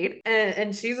getting paid,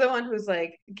 and she's the one who's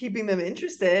like keeping them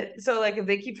interested. So like if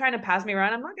they keep trying to pass me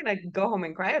around, I'm not gonna go home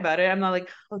and cry about it. I'm not like,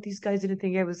 oh, these guys didn't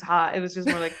think I was hot. It was just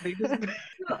more like they just.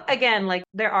 Again, like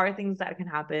there are things that can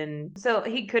happen. So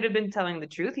he could have been telling the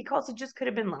truth. He also just could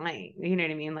have been lying. You know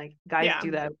what I mean? Like guys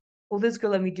do that. Well, this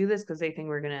girl let me do this because they think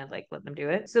we're gonna like let them do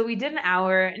it. So we did an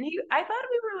hour, and I thought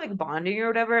we were like bonding or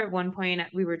whatever. At one point,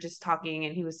 we were just talking,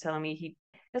 and he was telling me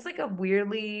it's like a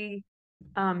weirdly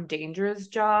dangerous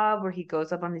job where he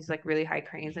goes up on these like really high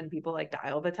cranes and people like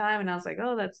die all the time. And I was like,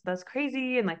 oh, that's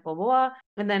crazy, and like blah blah blah.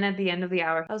 And then at the end of the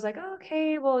hour, I was like, oh,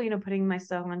 okay, well, you know, putting my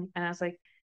stuff on, and I was like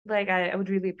I would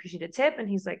really appreciate a tip. And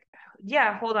he's like,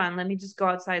 yeah, hold on, let me just go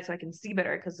outside so I can see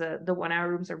better because the 1 hour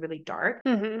rooms are really dark.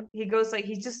 Mm-hmm. He goes like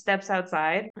he just steps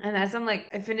outside, and as I'm like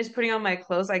I finish putting on my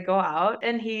clothes, I go out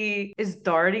and he is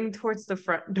darting towards the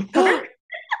front door.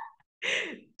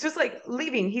 Just like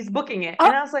leaving, he's booking it.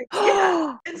 And I was like,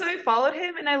 yeah. And so I followed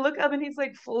him and I look up and he's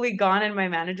like fully gone, and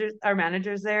our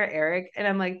manager's there, Eric, and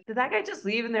I'm like, did that guy just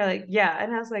leave? And they're like, yeah.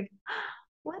 And I was like,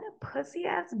 what a pussy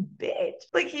ass bitch.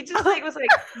 Like he just like was like,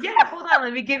 yeah, hold on,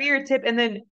 let me give you your tip, and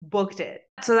then booked it.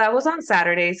 So that was on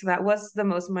Saturday. So that was the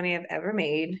most money I've ever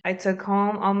made. I took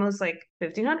home almost like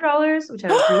 $1,500, which I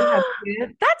was really happy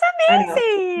with. That's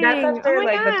amazing. That's after oh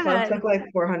like God. the club took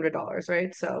like $400,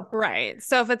 right? So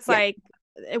so if it's like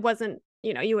it wasn't,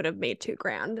 you know, you would have made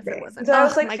 $2,000 if it wasn't. So I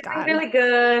was like feeling really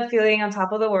good, feeling on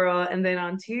top of the world. And then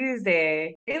on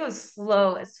Tuesday, it was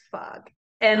slow as fuck.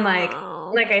 And like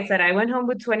I said, I went home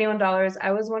with $21.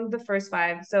 I was one of the first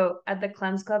 5. So at the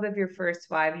Clem's Club, if you're first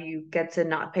 5, you get to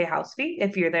not pay house fee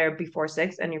if you're there before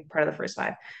 6 and you're part of the first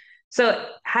 5. So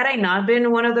had I not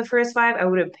been one of the first 5, I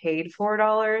would have paid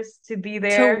 $4 to be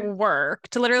there. To work.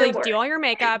 To literally do all your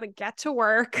makeup and get to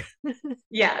work.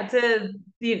 to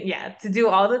do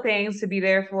all the things, to be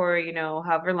there for, you know,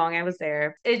 however long I was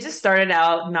there. It just started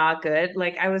out not good.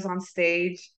 Like I was on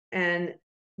stage and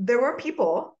there were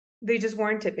people They just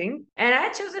weren't tipping. And I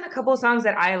had chosen a couple of songs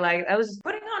that I liked. I was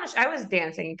putting on, I was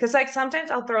dancing. Cause like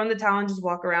sometimes I'll throw in the towel and just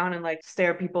walk around and like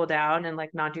stare people down and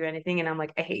like not do anything. And I'm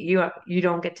like, I hate you. You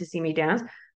don't get to see me dance.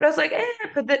 But I was like,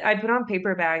 I put on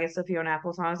Paper Bag and Sophia and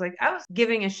Apple song. I was like, I was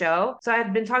giving a show. So I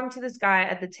had been talking to this guy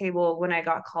at the table when I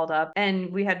got called up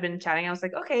and we had been chatting. I was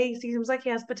like, okay, he seems like he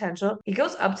has potential. He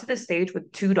goes up to the stage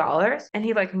with $2 and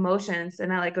he like motions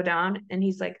and I like go down and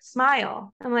he's like,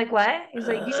 smile. I'm like, what? He's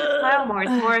like, you should smile more. It's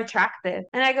more attractive.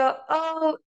 And I go,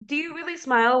 oh, do you really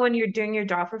smile when you're doing your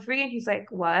job for free? And he's like,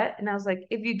 what? And I was like,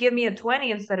 if you give me a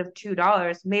 20 instead of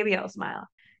 $2, maybe I'll smile.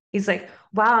 He's like,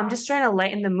 wow, I'm just trying to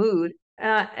lighten the mood.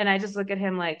 And I just look at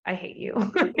him like, I hate you.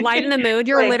 Lighten the mood.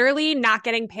 You're like, literally not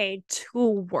getting paid to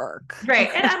work. Right.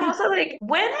 And I'm also like,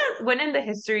 when in the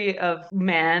history of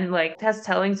man, like, has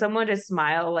telling someone to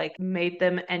smile, like, made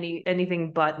them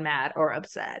anything but mad or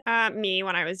upset? Me,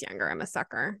 when I was younger, I'm a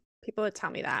sucker. People would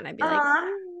tell me that and I'd be like,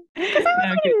 because No,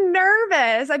 I was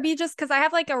nervous. I'd be just because I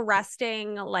have like a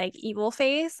resting, like evil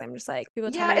face. I'm just like, people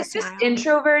tell me to it's just smile.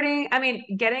 introverting. I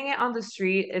mean, getting it on the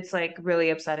street, it's like really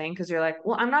upsetting because you're like,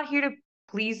 well, I'm not here to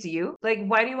please you. Like,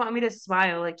 why do you want me to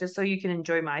smile? Like, just so you can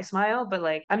enjoy my smile? But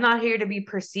like, I'm not here to be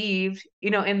perceived,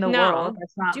 in the world.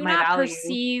 That's not do my not value.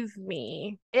 perceive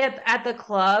me. If at the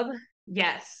club,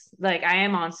 yes, like I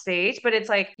am on stage, but it's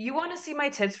like you want to see my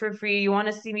tits for free, you want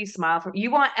to see me smile you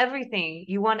want everything,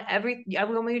 I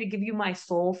want me to give you my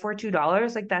soul for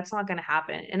 $2. Like that's not gonna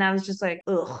happen. And I was just like,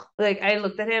 ugh. Like I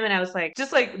looked at him and I was like,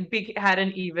 just like had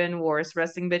an even worse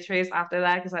resting bitch face after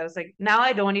that because I was like, now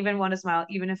I don't even want to smile,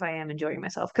 even if I am enjoying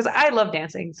myself because I love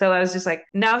dancing. So I was just like,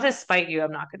 now to spite you,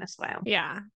 I'm not gonna smile.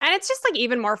 Yeah. And it's just like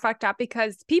even more fucked up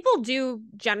because people do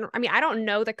I mean, I don't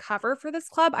know the cover for this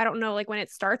club. I don't know like when it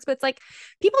starts, but it's like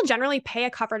people generally pay a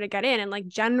cover to get in and like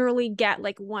generally get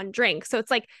like one drink. So it's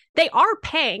like they are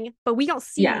paying, but we don't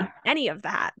see any of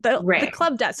that. The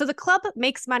club does. So the club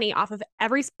makes money off of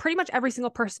pretty much every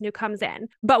single person who comes in,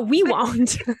 but we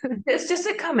won't. It's just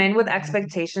to come in with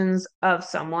expectations of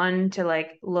someone to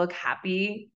like look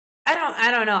happy.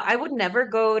 I don't know. I would never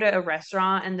go to a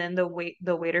restaurant and then the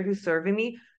waiter who's serving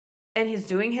me and he's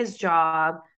doing his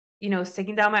job,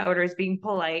 sticking down my orders, being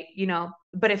polite,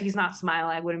 but if he's not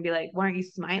smiling, I wouldn't be like, why aren't you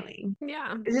smiling?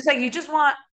 Yeah. It's just like you just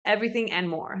want everything and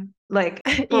more. Like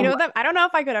I don't know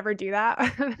if I could ever do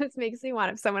that. This makes me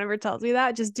want if someone ever tells me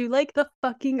that, just do like the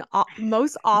fucking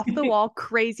most off the wall,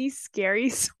 crazy, scary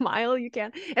smile you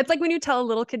can. It's like when you tell a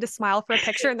little kid to smile for a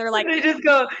picture and they're like, they just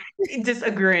go, just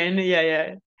a grin.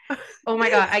 Yeah. Oh my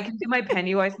God, I can do my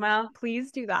Pennywise smile.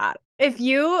 Please do that. If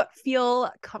you feel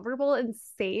comfortable and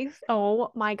safe,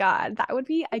 oh my God, that would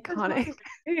be iconic.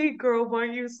 Hey girl, why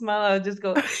don't you smile? I'll just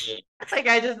go like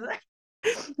I just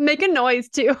make a noise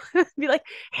too. Be like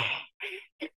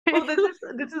well,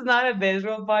 this is not a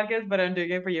visual podcast, but I'm doing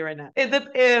it for you right now.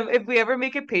 If we ever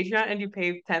make a Patreon and you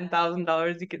pay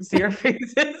 $10,000, you can see our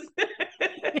faces.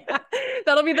 Yeah,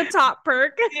 that'll be the top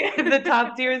perk. Yeah, the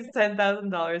top tier is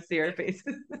 $10,000. See our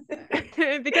faces.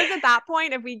 Because at that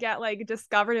point, if we get like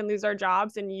discovered and lose our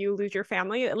jobs and you lose your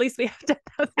family, at least we have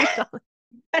 $10,000.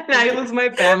 And I lose my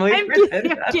family for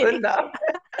 $10,000. I'm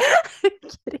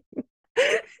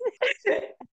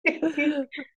kidding.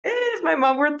 Is my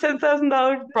mom worth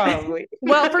 $10,000? Probably.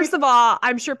 Well, first of all,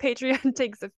 I'm sure Patreon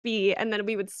takes a fee and then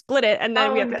we would split it and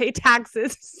then we have to pay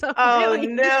taxes. So really.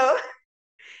 No.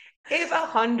 If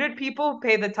 100 people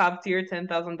pay the top tier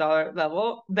 $10,000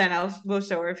 level, then we'll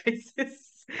show our faces.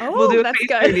 Oh, we'll do a that's face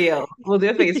good. reveal. We'll do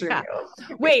a face reveal.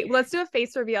 Wait, let's do a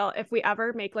face reveal. If we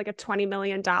ever make like a $20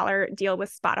 million deal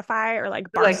with Spotify or like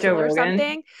Barstool or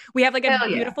something, we have like we have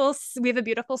a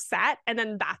beautiful set, and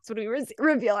then that's when we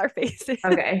reveal our faces.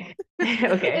 Okay.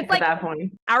 Okay. It's at like that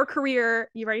point, our career.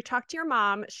 You already talked to your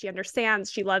mom. She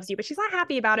understands. She loves you, but she's not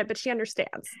happy about it. But she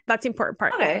understands. That's the important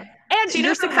part. Okay. And she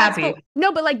you're successful. Happy.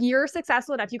 No, but like you're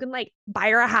successful enough. You can like buy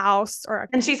her a house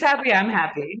and she's happy. I'm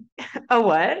happy. A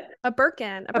what? A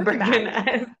Birkin. A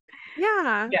Birkin.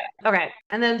 Yeah. Okay.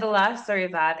 And then the last story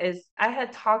of that is I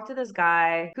had talked to this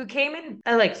guy who came in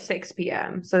at like 6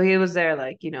 p.m. So he was there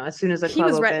like, as soon as the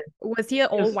club opened. Was he an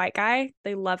old white guy?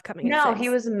 They love coming in. No, he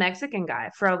was a Mexican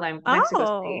guy from like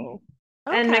Mexico City.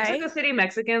 Okay. And Mexico City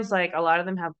Mexicans, like a lot of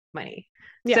them have money.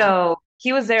 Yeah. So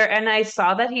he was there and I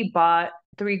saw that he bought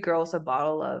 3 girls a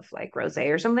bottle of like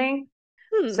rosé or something.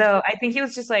 So I think he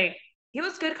was just like he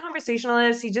was good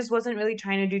conversationalist. He just wasn't really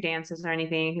trying to do dances or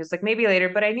anything. He was like, maybe later,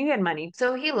 but I knew he had money.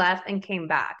 So he left and came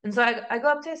back. And so I go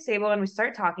up to his table and we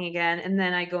start talking again. And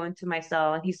then I go into my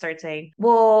cell and he starts saying,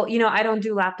 well, you know, I don't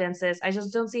do lap dances. I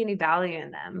just don't see any value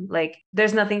in them. Like,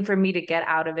 there's nothing for me to get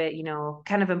out of it, you know,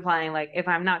 kind of implying like, if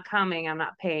I'm not coming, I'm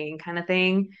not paying kind of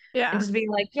thing. Yeah. And just being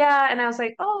like, yeah. And I was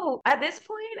like, oh, at this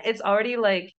point, it's already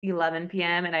like 11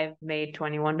 p.m. and I've made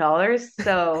 $21.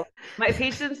 So my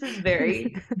patience is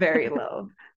very, very low.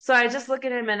 So I just look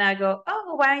at him and I go, oh,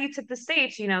 well, why don't you tip the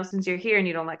stage, you know, since you're here and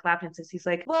you don't like lap dances? He's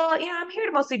like, well, yeah, I'm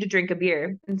here mostly to drink a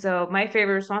beer. And so my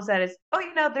favorite response to that is, oh,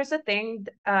 you know, there's a thing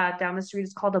down the street.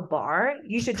 It's called a bar.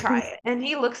 You should try it. And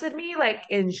he looks at me like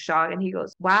in shock and he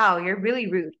goes, wow, you're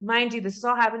really rude. Mind you, this is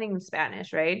all happening in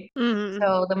Spanish, right?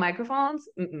 So the microphones,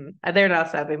 they're not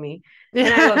stopping me.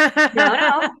 And I go,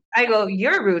 no. I go,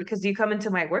 you're rude because you come into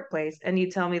my workplace and you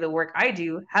tell me the work I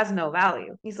do has no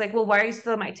value. He's like, well, why are you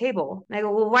still at my table? And I go,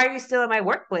 well, why are you still at my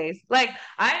workplace? Like,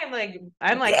 I'm like,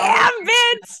 damn,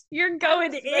 bitch, you're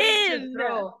going in.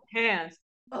 Throw hands.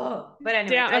 Oh, but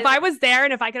anyway, damn, if I was there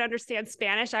and if I could understand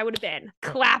Spanish, I would have been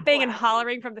clapping and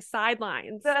hollering from the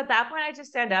sidelines. So at that point, I just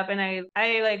stand up and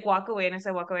I like walk away. And as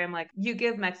I walk away, I'm like, you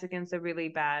give Mexicans a really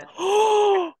bad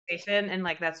reputation, and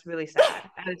like that's really sad.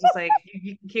 I was just like,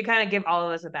 you kind of give all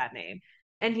of us a bad name.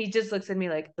 And he just looks at me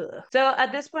like, ugh. So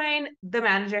at this point, the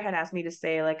manager had asked me to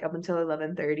stay like up until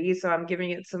 11:30. So I'm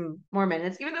giving it some more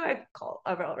minutes, even though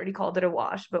I've already called it a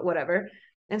wash, but whatever.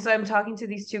 And so I'm talking to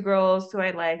these two girls who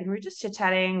I like, and we're just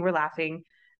chit-chatting, we're laughing.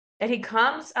 And he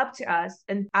comes up to us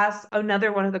and asks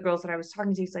another one of the girls that I was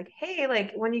talking to, he's like, hey,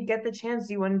 like when you get the chance,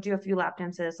 do you want to do a few lap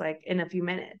dances like in a few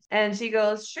minutes? And she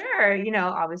goes, sure. You know,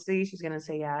 obviously she's going to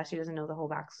say, yeah, she doesn't know the whole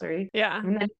backstory. Yeah.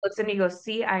 And then he looks at me and goes,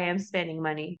 see, I am spending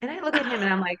money. And I look at him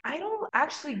and I'm like, I don't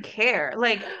actually care.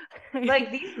 Like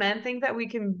these men think that we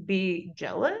can be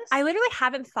jealous. I literally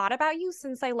haven't thought about you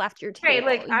since I left your table.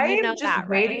 Right, like I am just that,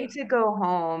 waiting right? to go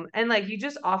home, and like you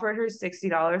just offered her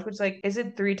 $60, which like is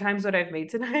it 3 times what I've made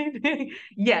tonight?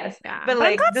 Yes, Yeah, but I'm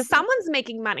like glad someone's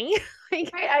making money. right,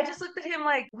 I just looked at him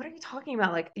like, what are you talking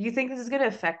about? Like, you think this is gonna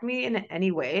affect me in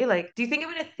any way? Like, do you think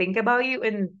I'm gonna think about you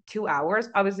in 2 hours?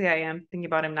 Obviously, I am thinking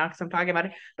about him now because I'm talking about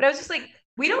it. But I was just like,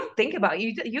 we don't think about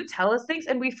you. You tell us things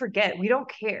and we forget. We don't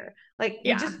care. Like,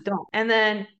 we just don't. And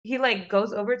then he like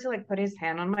goes over to like put his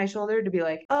hand on my shoulder to be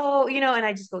like, oh, you know, and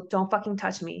I just go, don't fucking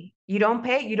touch me. You don't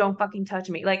pay, you don't fucking touch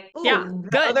me. Like, ooh,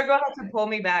 the other girl had to pull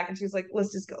me back and she's like,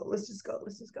 let's just go.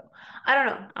 I don't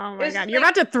know. Oh my God. You're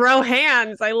about to throw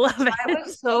hands. I love it. I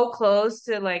was so close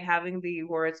to like having the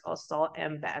words assault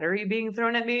and battery being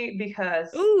thrown at me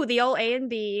because ooh, the old A and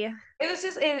B. It was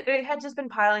just it had just been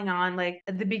piling on. Like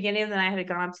at the beginning of the night, I had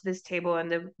gone up to this table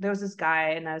and there was this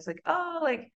guy and I was like, oh,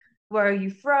 like where are you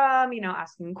from? You know,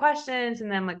 asking questions.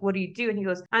 And then like, what do you do? And he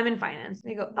goes, I'm in finance.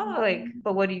 And I go, oh, like,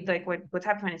 but what do you like? What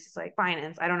type of finance? He's like,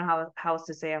 finance. I don't know how else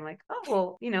to say. I'm like, oh,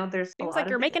 well, you know, there's seems like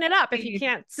you're making it up if you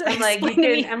can't. I'm like, you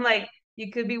can. I'm like,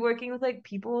 you could be working with like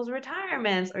people's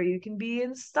retirements, or you can be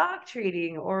in stock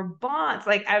trading or bonds.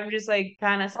 Like I'm just like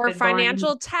kind of or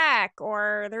financial tech,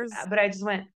 or there's. But I just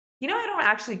went, you know, I don't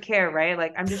actually care, right?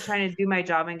 Like I'm just trying to do my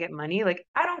job and get money. Like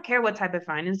I don't care what type of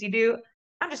finance you do.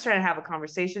 I'm just trying to have a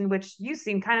conversation, which you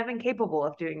seem kind of incapable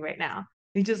of doing right now.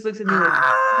 He just looks at me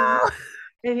like,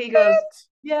 and he goes,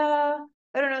 yeah,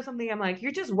 I don't know, something. I'm like,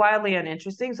 you're just wildly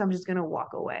uninteresting, so I'm just gonna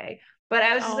walk away. But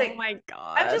I was just like, my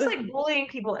God. I'm just like bullying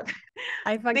people.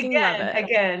 I fucking love it.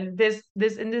 Again,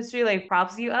 this industry like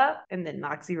props you up and then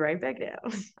knocks you right back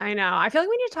down. I know. I feel like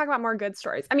we need to talk about more good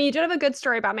stories. I mean, you did have a good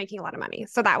story about making a lot of money,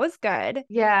 so that was good.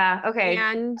 Yeah. Okay.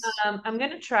 And I'm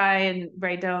gonna try and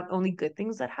write down only good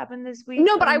things that happened this week.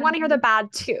 No, but I want to hear the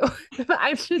bad too.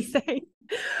 I'm just saying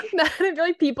that I feel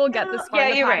like people get this far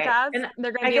in the podcast, right. And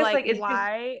they're gonna be like,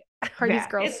 why are these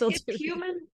girls still doing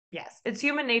human? Yes, it's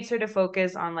human nature to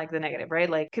focus on like the negative, right?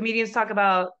 Like comedians talk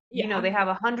about, you know, they have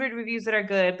 100 reviews that are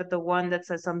good, but the one that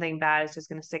says something bad is just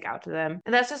going to stick out to them.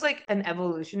 And that's just like an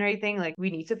evolutionary thing. Like we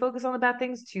need to focus on the bad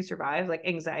things to survive. Like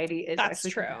anxiety is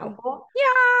actually true. Helpful.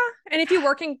 Yeah. And if you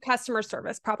work in customer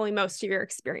service, probably most of your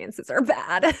experiences are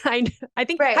bad. I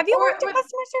think, right. Have you worked in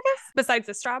customer service besides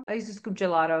this job? I used to scoop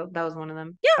gelato. That was one of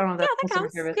them. Yeah. I don't know if that's that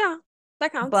counts. service. Yeah.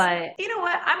 That counts. But you know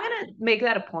what? I'm going to make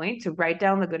that a point to write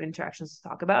down the good interactions to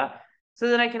talk about, so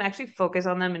that I can actually focus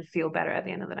on them and feel better at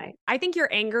the end of the night. I think your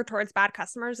anger towards bad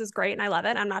customers is great and I love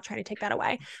it. I'm not trying to take that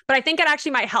away, but I think it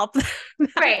actually might help.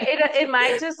 Right. It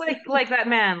might just like that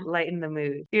man lighten the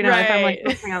mood, you know, right. If I'm like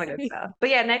focusing on the good stuff. But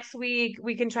yeah, next week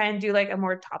we can try and do like a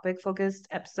more topic focused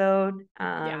episode.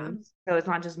 So it's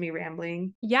not just me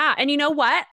rambling. Yeah. And you know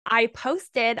what? I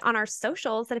posted on our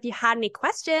socials that if you had any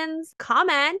questions,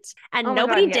 comment, and Oh my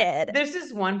nobody God, yeah. did. There's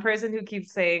this one person who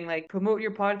keeps saying like promote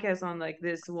your podcast on like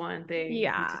this one thing. He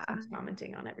Yeah. just keeps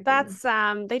commenting on everything. That's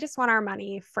they just want our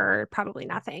money for probably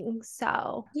nothing.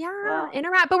 So yeah, Well,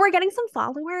 interact. But we're getting some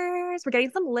followers. We're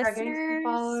getting some We're getting some listeners.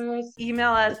 followers.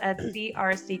 Email us at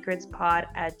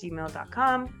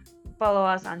crsecretspod@gmail.com. Follow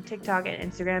us on TikTok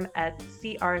and Instagram at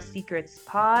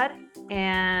crsecretspod.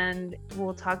 And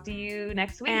we'll talk to you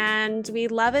next week. And we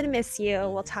love and miss you.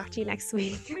 We'll talk to you next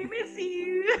week. We miss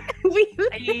you. we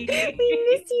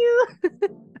miss you.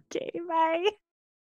 Okay, bye.